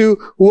have to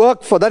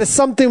work for. That is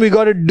something we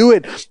got to do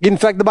it. In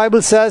fact, the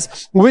Bible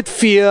says, with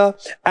fear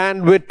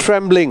and with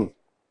trembling.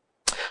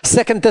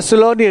 2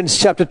 Thessalonians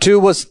chapter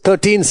 2 verse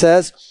 13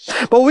 says,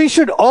 but we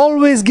should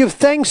always give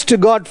thanks to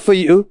God for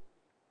you,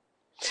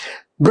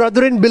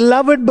 brethren,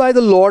 beloved by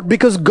the Lord,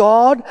 because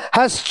God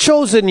has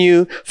chosen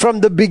you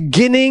from the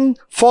beginning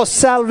for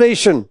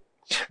salvation.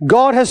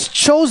 God has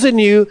chosen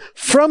you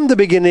from the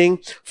beginning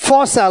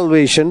for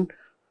salvation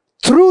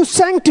through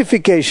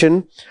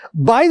sanctification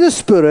by the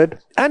Spirit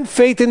and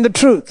faith in the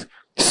truth.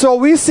 So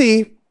we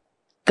see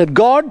that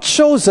God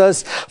chose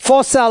us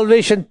for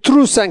salvation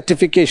through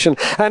sanctification.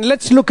 And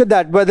let's look at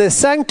that, where the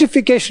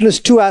sanctification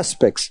is two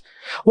aspects.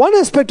 One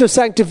aspect of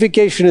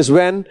sanctification is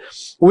when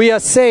we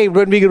are saved,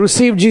 when we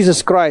receive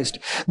Jesus Christ,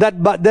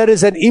 but there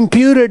is an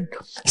imputed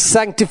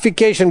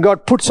sanctification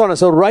God puts on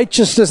us, a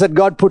righteousness that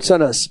God puts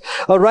on us,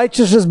 a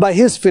righteousness by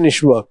his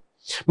finished work.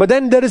 But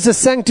then there is a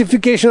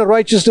sanctification of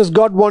righteousness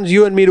God wants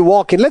you and me to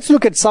walk in. Let's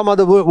look at some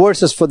other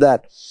verses for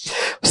that.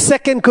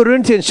 2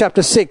 Corinthians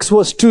chapter 6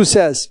 verse 2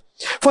 says,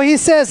 for he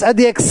says, at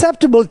the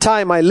acceptable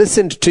time I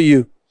listened to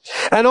you,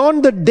 and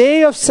on the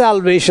day of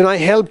salvation I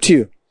helped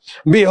you.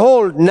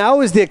 Behold,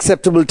 now is the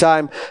acceptable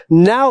time.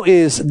 Now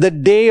is the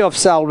day of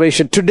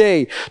salvation.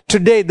 Today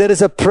there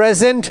is a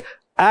present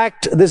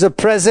act, there's a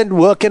present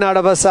working out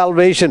of our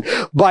salvation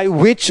by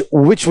which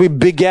we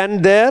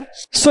began there.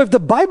 So if the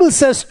Bible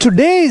says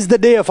today is the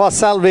day of our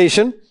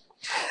salvation,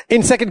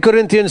 in 2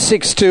 Corinthians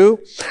 6:2,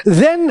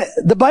 then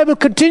the Bible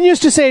continues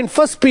to say in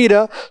 1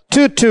 Peter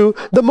 2:2,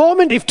 the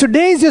moment, if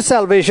today is your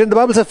salvation, the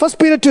Bible says 1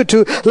 Peter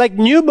 2:2, like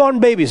newborn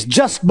babies,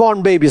 just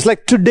born babies,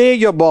 like today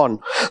you're born,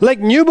 like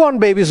newborn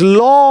babies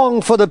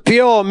long for the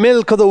pure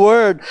milk of the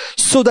word,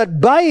 so that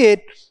by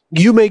it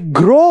you may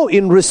grow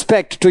in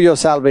respect to your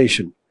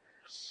salvation.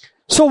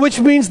 So which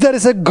means there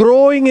is a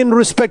growing in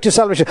respect to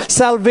salvation.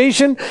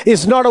 Salvation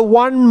is not a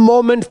one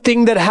moment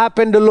thing that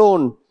happened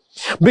alone.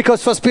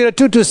 Because 1 Peter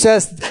 2:2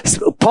 says,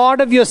 part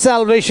of your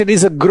salvation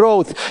is a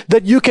growth,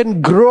 that you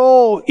can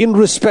grow in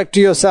respect to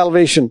your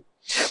salvation.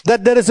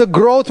 That there is a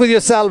growth with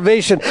your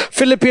salvation.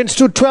 Philippians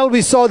 2:12,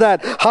 we saw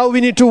that, how we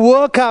need to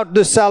work out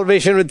this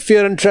salvation with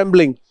fear and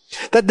trembling.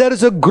 That there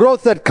is a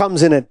growth that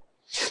comes in it.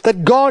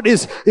 That God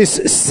is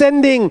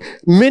sending,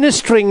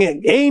 ministering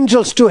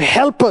angels to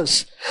help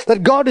us.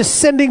 That God is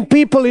sending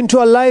people into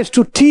our lives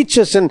to teach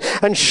us and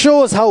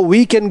show us how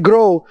we can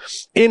grow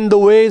in the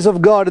ways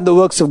of God, in the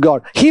works of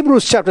God.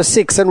 Hebrews chapter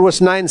 6 and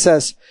verse 9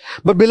 says,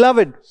 but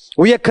beloved,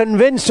 we are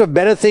convinced of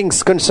better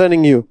things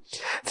concerning you,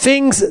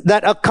 things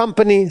that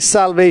accompany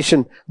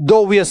salvation,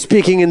 though we are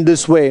speaking in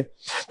this way.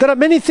 There are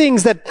many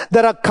things that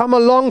are come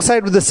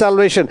alongside with the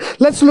salvation.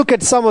 Let's look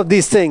at some of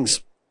these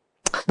things.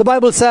 The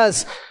Bible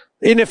says,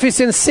 in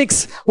Ephesians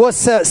 6 verse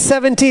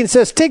 17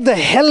 says, take the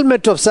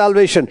helmet of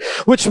salvation,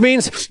 which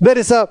means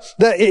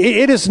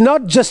it is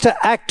not just an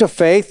act of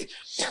faith.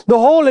 The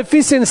whole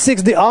Ephesians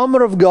 6, the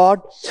armor of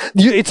God,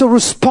 it's a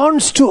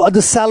response to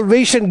the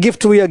salvation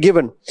gift we are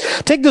given.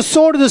 Take the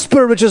sword of the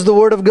Spirit, which is the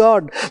word of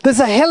God.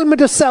 There's a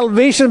helmet of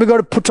salvation we got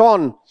to put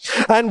on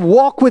and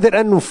walk with it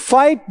and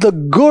fight the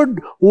good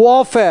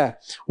warfare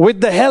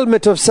with the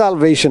helmet of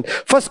salvation.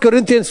 1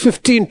 Corinthians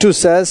 15:2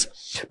 says,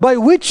 by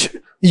which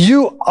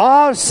you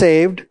are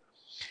saved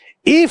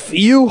if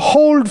you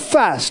hold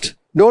fast.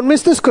 Don't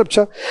miss the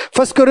scripture.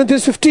 1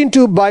 Corinthians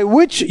 15:2, by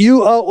which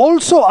you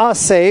also are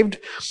saved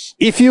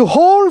if you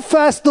hold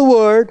fast the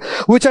word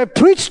which I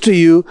preached to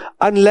you,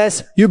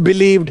 unless you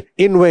believed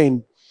in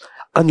vain.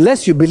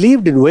 Unless you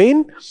believed in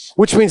vain,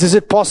 which means, is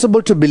it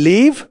possible to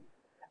believe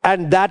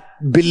and that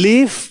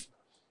belief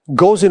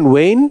goes in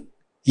vain?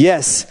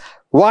 Yes.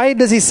 Why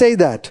does he say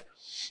that?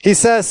 He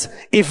says,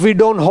 if we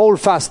don't hold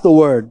fast the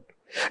word,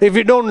 if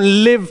we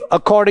don't live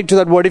according to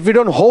that word, if we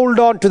don't hold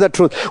on to that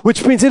truth,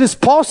 which means it is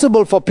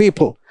possible for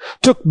people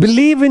to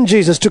believe in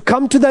Jesus, to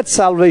come to that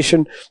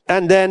salvation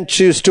and then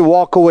choose to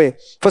walk away.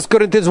 1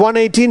 Corinthians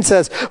 1:18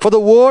 says, for the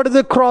word of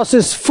the cross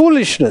is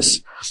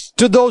foolishness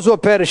to those who are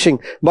perishing,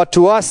 but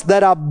to us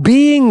that are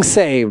being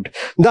saved,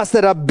 thus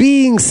that are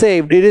being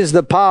saved, it is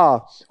the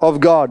power of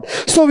God.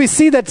 So we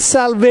see that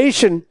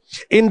salvation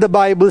in the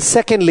Bible,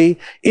 secondly,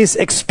 is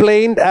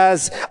explained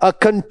as a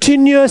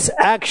continuous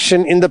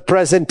action in the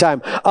present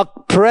time. A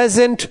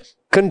present,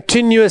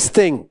 continuous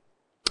thing.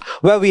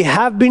 Where we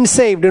have been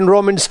saved in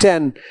Romans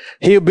 10.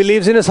 He who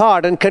believes in his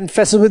heart and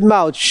confesses with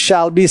mouth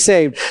shall be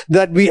saved.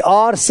 That we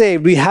are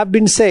saved. We have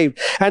been saved.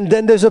 And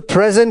then there's a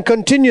present,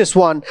 continuous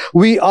one.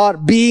 We are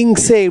being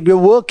saved. We're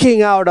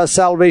working out our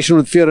salvation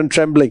with fear and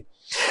trembling.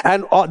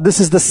 And this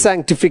is the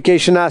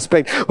sanctification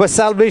aspect, where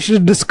salvation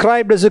is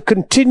described as a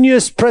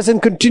continuous,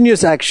 present,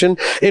 continuous action.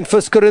 In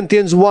 1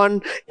 Corinthians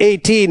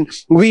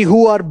 1:18, we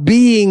who are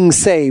being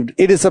saved,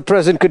 it is a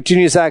present,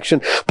 continuous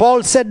action.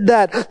 Paul said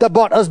that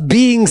about us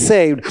being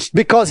saved,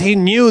 because he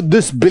knew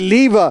this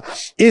believer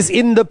is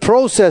in the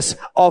process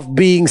of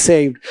being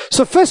saved.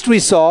 So first we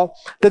saw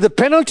that the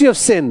penalty of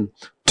sin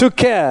took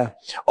care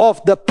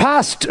of the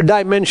past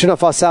dimension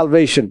of our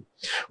salvation,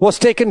 was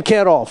taken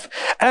care of.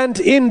 And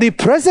in the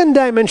present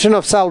dimension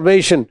of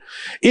salvation,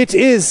 it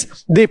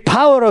is the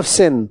power of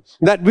sin,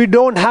 that we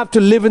don't have to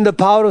live in the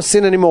power of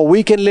sin anymore.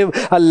 We can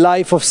live a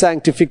life of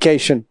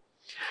sanctification.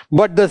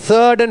 But the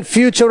third and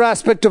future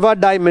aspect of our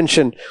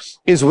dimension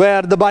is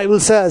where the Bible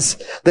says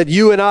that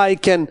you and I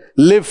can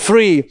live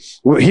free.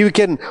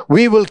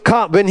 We will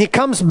come, when he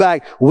comes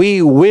back,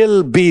 we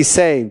will be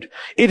saved.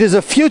 It is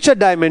a future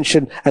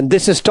dimension, and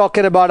this is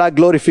talking about our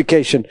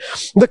glorification.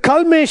 The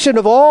culmination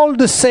of all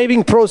the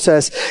saving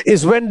process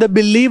is when the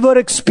believer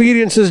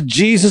experiences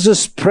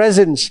Jesus'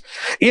 presence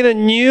in a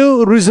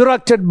new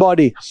resurrected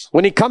body.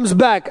 When he comes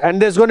back,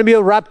 and there's going to be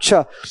a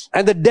rapture,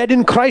 and the dead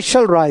in Christ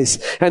shall rise,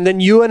 and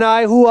then you and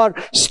I who are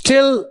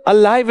still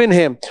alive in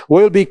him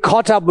will be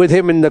caught up with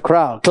him in the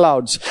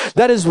clouds.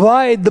 That is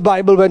why the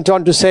Bible went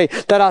on to say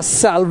that our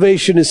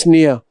salvation is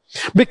near.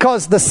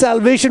 Because the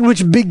salvation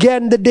which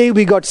began the day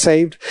we got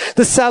saved,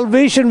 the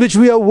salvation which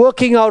we are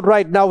working out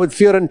right now with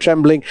fear and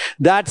trembling,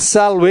 that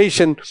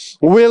salvation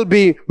will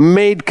be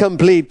made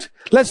complete.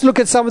 Let's look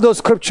at some of those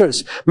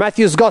scriptures.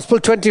 Matthew's Gospel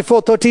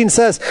 24:13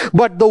 says,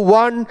 but the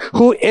one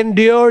who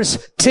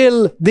endures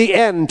till the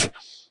end,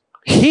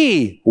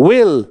 he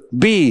will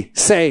be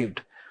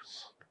saved.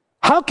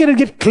 How can it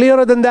get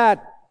clearer than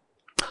that?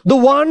 The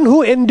one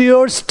who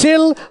endures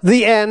till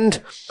the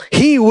end,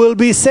 he will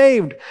be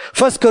saved.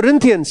 1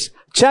 Corinthians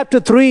chapter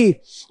 3,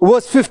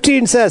 verse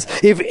 15 says,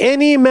 if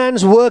any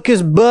man's work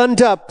is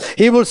burnt up,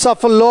 he will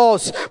suffer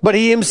loss, but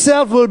he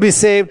himself will be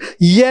saved,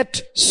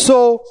 yet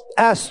so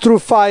as through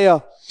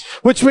fire.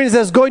 Which means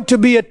there's going to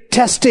be a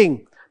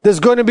testing. There's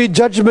going to be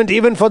judgment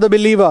even for the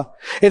believer.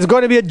 It's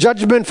going to be a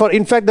judgment for,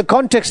 in fact, the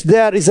context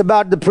there is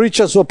about the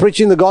preachers who are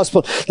preaching the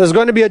gospel. There's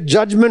going to be a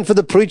judgment for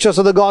the preachers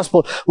of the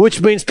gospel, which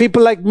means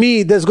people like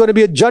me, there's going to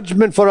be a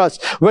judgment for us,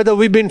 whether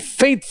we've been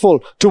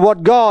faithful to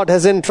what God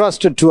has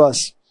entrusted to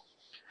us.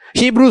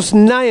 Hebrews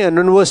 9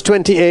 and verse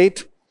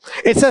 28,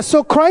 it says,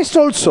 so Christ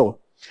also,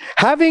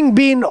 having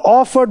been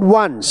offered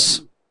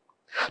once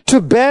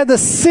to bear the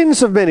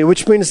sins of many,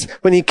 which means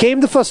when he came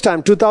the first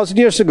time, 2000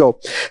 years ago,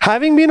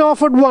 having been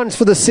offered once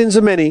for the sins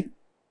of many,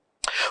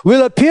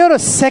 will appear a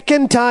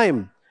second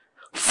time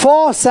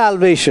for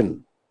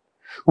salvation,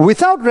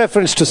 without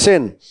reference to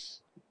sin,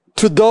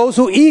 to those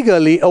who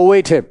eagerly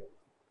await him.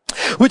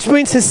 Which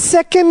means his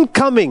second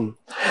coming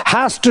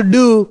has to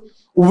do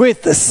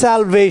with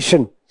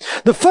salvation.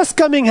 The first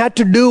coming had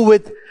to do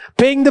with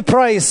paying the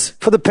price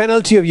for the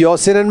penalty of your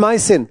sin and my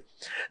sin,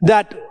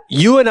 that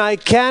you and I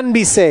can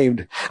be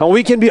saved and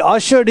we can be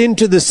ushered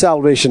into this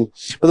salvation.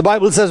 But the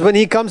Bible says when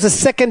he comes a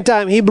second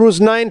time, Hebrews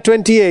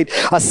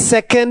 9:28, a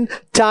second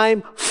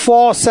time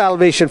for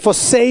salvation, for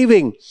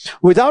saving,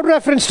 without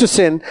reference to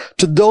sin,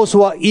 to those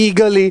who are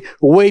eagerly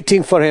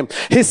waiting for him.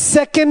 His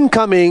second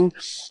coming,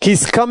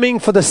 he's coming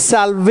for the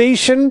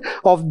salvation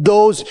of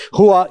those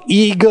who are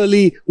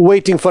eagerly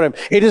waiting for him.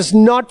 It is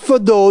not for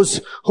those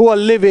who are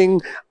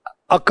living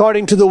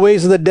according to the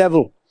ways of the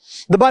devil.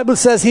 The Bible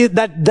says here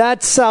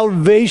that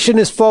salvation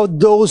is for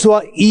those who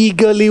are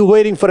eagerly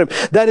waiting for him.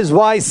 That is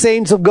why,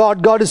 saints of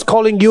God, God is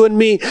calling you and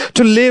me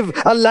to live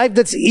a life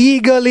that's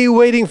eagerly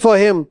waiting for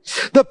him.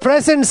 The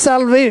present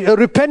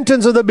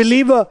repentance of the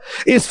believer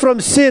is from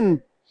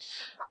sin.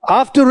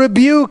 After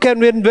rebuke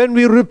and when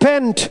we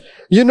repent,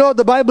 you know,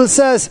 the Bible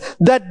says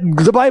that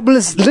the Bible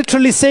is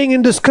literally saying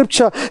in the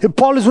scripture,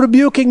 Paul is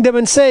rebuking them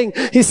and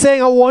he's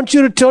saying, I want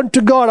you to turn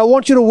to God. I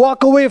want you to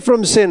walk away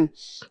from sin.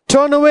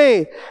 Turn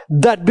away,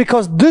 that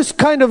because this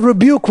kind of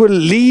rebuke will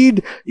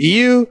lead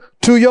you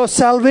to your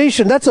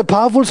salvation. That's a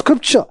powerful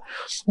scripture.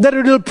 That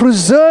it will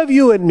preserve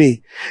you and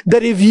me.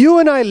 That if you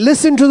and I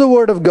listen to the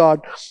word of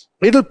God,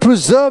 it will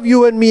preserve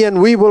you and me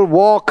and we will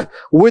walk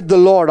with the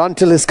Lord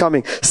until his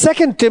coming.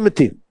 2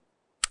 Timothy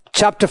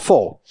chapter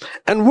 4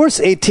 and verse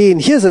 18.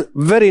 Here's a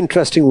very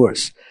interesting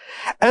verse.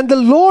 And the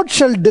Lord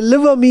shall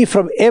deliver me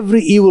from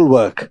every evil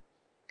work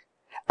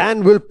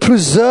and will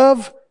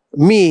preserve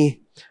me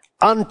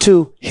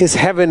unto his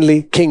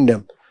heavenly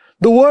kingdom.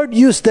 The word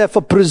used there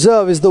for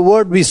preserve is the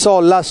word we saw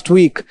last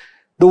week,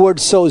 the word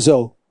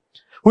sozo,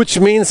 which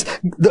means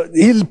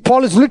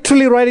Paul is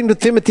literally writing to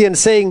Timothy and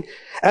saying,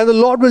 and the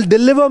Lord will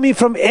deliver me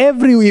from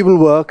every evil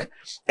work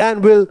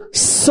and will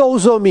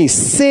sozo me,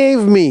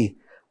 save me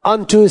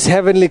unto his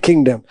heavenly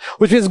kingdom,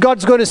 which means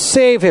God's going to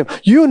save him.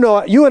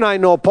 You and I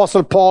know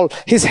Apostle Paul,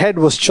 his head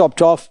was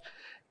chopped off.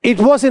 It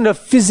wasn't a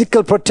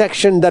physical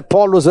protection that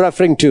Paul was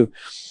referring to.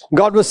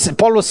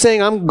 Paul was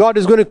saying, God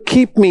is going to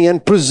keep me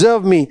and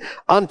preserve me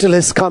until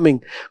his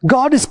coming.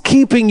 God is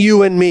keeping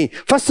you and me.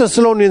 1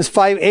 Thessalonians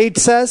 5:8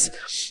 says,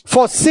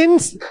 for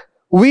since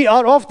we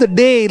are of the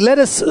day, let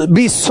us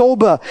be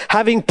sober,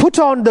 having put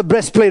on the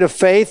breastplate of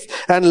faith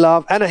and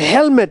love, and a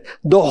helmet,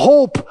 the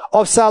hope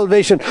of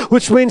salvation,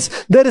 which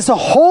means there is a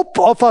hope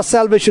of our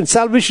salvation.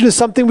 Salvation is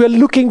something we are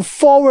looking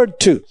forward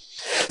to.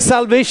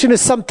 Salvation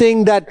is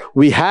something that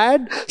we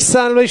had.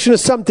 Salvation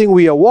is something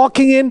we are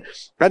walking in.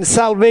 And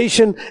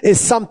salvation is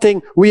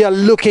something we are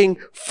looking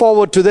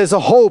forward to. There's a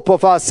hope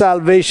of our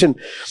salvation.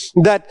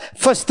 That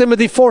 1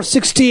 Timothy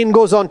 4:16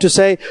 goes on to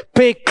say,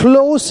 pay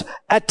close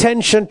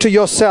attention to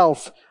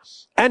yourself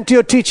and to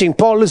your teaching.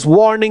 Paul is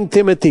warning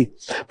Timothy.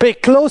 Pay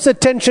close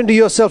attention to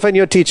yourself and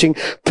your teaching.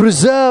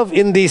 Preserve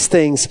in these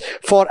things.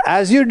 For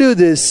as you do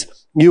this,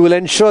 you will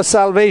ensure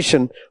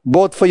salvation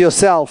both for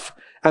yourself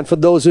and for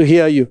those who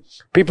hear you.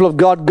 People of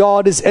God,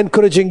 God is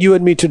encouraging you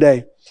and me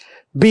today.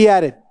 Be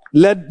at it.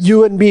 Let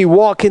you and me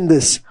walk in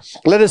this.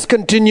 Let us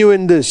continue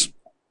in this.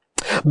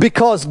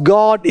 Because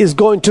God is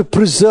going to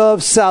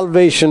preserve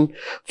salvation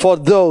for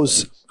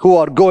those who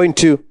are going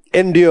to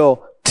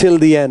endure till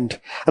the end.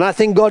 And I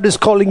think God is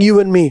calling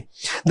you and me,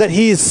 that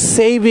he is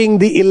saving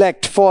the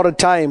elect for a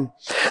time.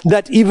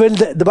 That even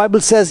the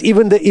Bible says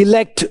even the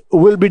elect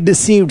will be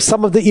deceived.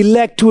 Some of the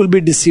elect will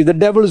be deceived. The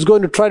devil is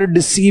going to try to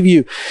deceive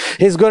you.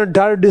 He's going to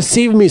try to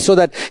deceive me so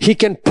that he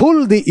can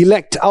pull the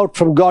elect out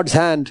from God's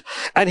hand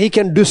and he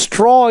can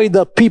destroy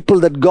the people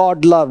that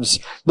God loves.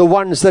 The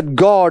ones that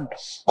God,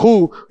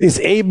 who is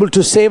able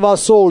to save our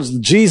souls.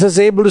 Jesus is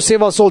able to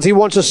save our souls. He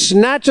wants to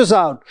snatch us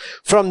out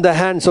from the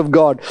hands of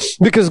God,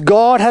 because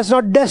God has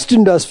not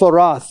destined us for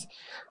wrath.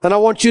 And I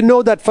want you to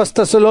know that 1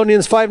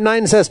 Thessalonians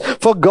 5:9 says,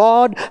 for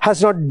God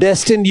has not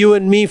destined you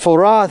and me for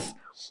wrath,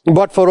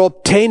 but for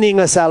obtaining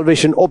a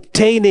salvation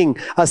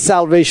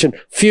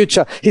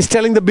future. He's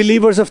telling the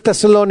believers of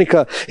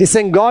Thessalonica, he's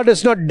saying God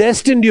has not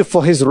destined you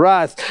for his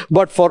wrath,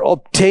 but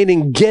for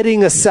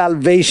getting a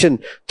salvation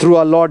through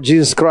our Lord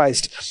Jesus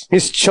Christ.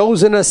 He's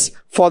chosen us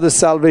for the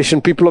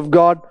salvation. People of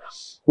God,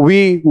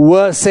 we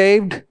were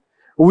saved,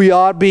 we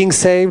are being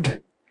saved,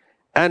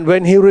 and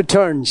when he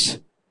returns,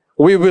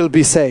 we will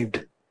be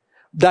saved.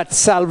 That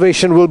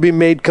salvation will be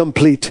made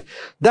complete.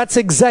 That's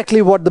exactly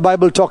what the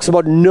Bible talks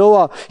about.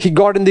 Noah, he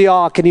got in the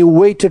ark and he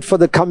waited for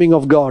the coming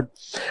of God.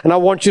 And I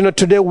want you to know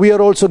today we are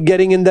also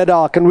getting in that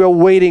ark and we are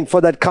waiting for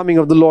that coming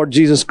of the Lord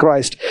Jesus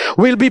Christ.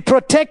 We'll be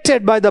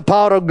protected by the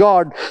power of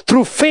God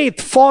through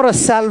faith for a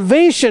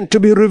salvation to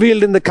be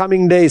revealed in the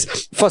coming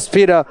days. 1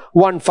 Peter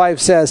 1:5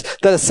 says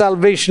that a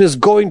salvation is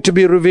going to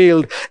be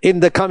revealed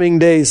in the coming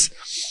days.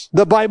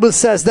 The Bible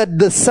says that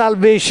the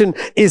salvation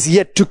is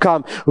yet to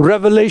come.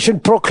 Revelation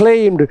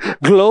proclaimed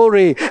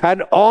glory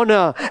and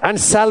honor and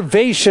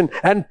salvation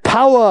and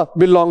power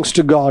belongs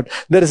to God.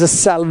 There is a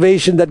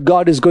salvation that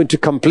God is going to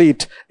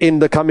complete in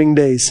the coming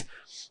days.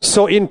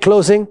 So in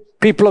closing,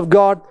 people of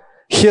God,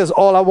 here's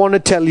all I want to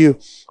tell you.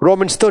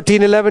 Romans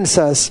 13:11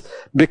 says,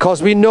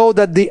 because we know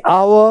that the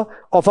hour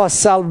of our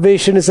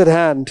salvation is at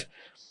hand,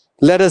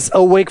 let us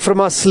awake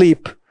from our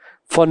sleep,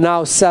 for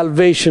now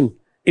salvation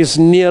is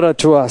nearer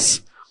to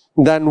us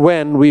than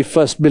when we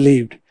first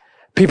believed.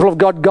 People of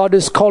God, God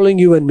is calling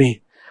you and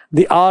me.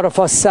 The hour of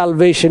our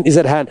salvation is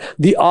at hand.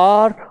 The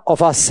hour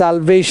of our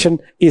salvation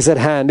is at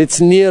hand.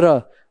 It's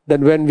nearer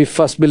than when we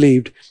first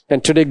believed.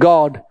 And today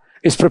God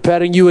is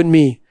preparing you and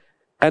me,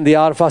 and the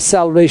hour of our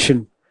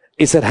salvation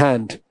is at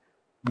hand.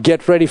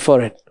 Get ready for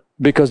it,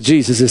 because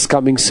Jesus is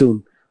coming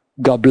soon.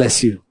 God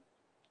bless you.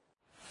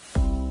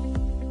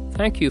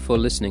 Thank you for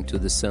listening to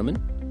this sermon.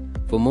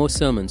 For more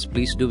sermons,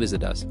 please do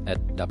visit us at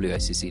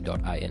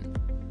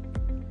wicc.in.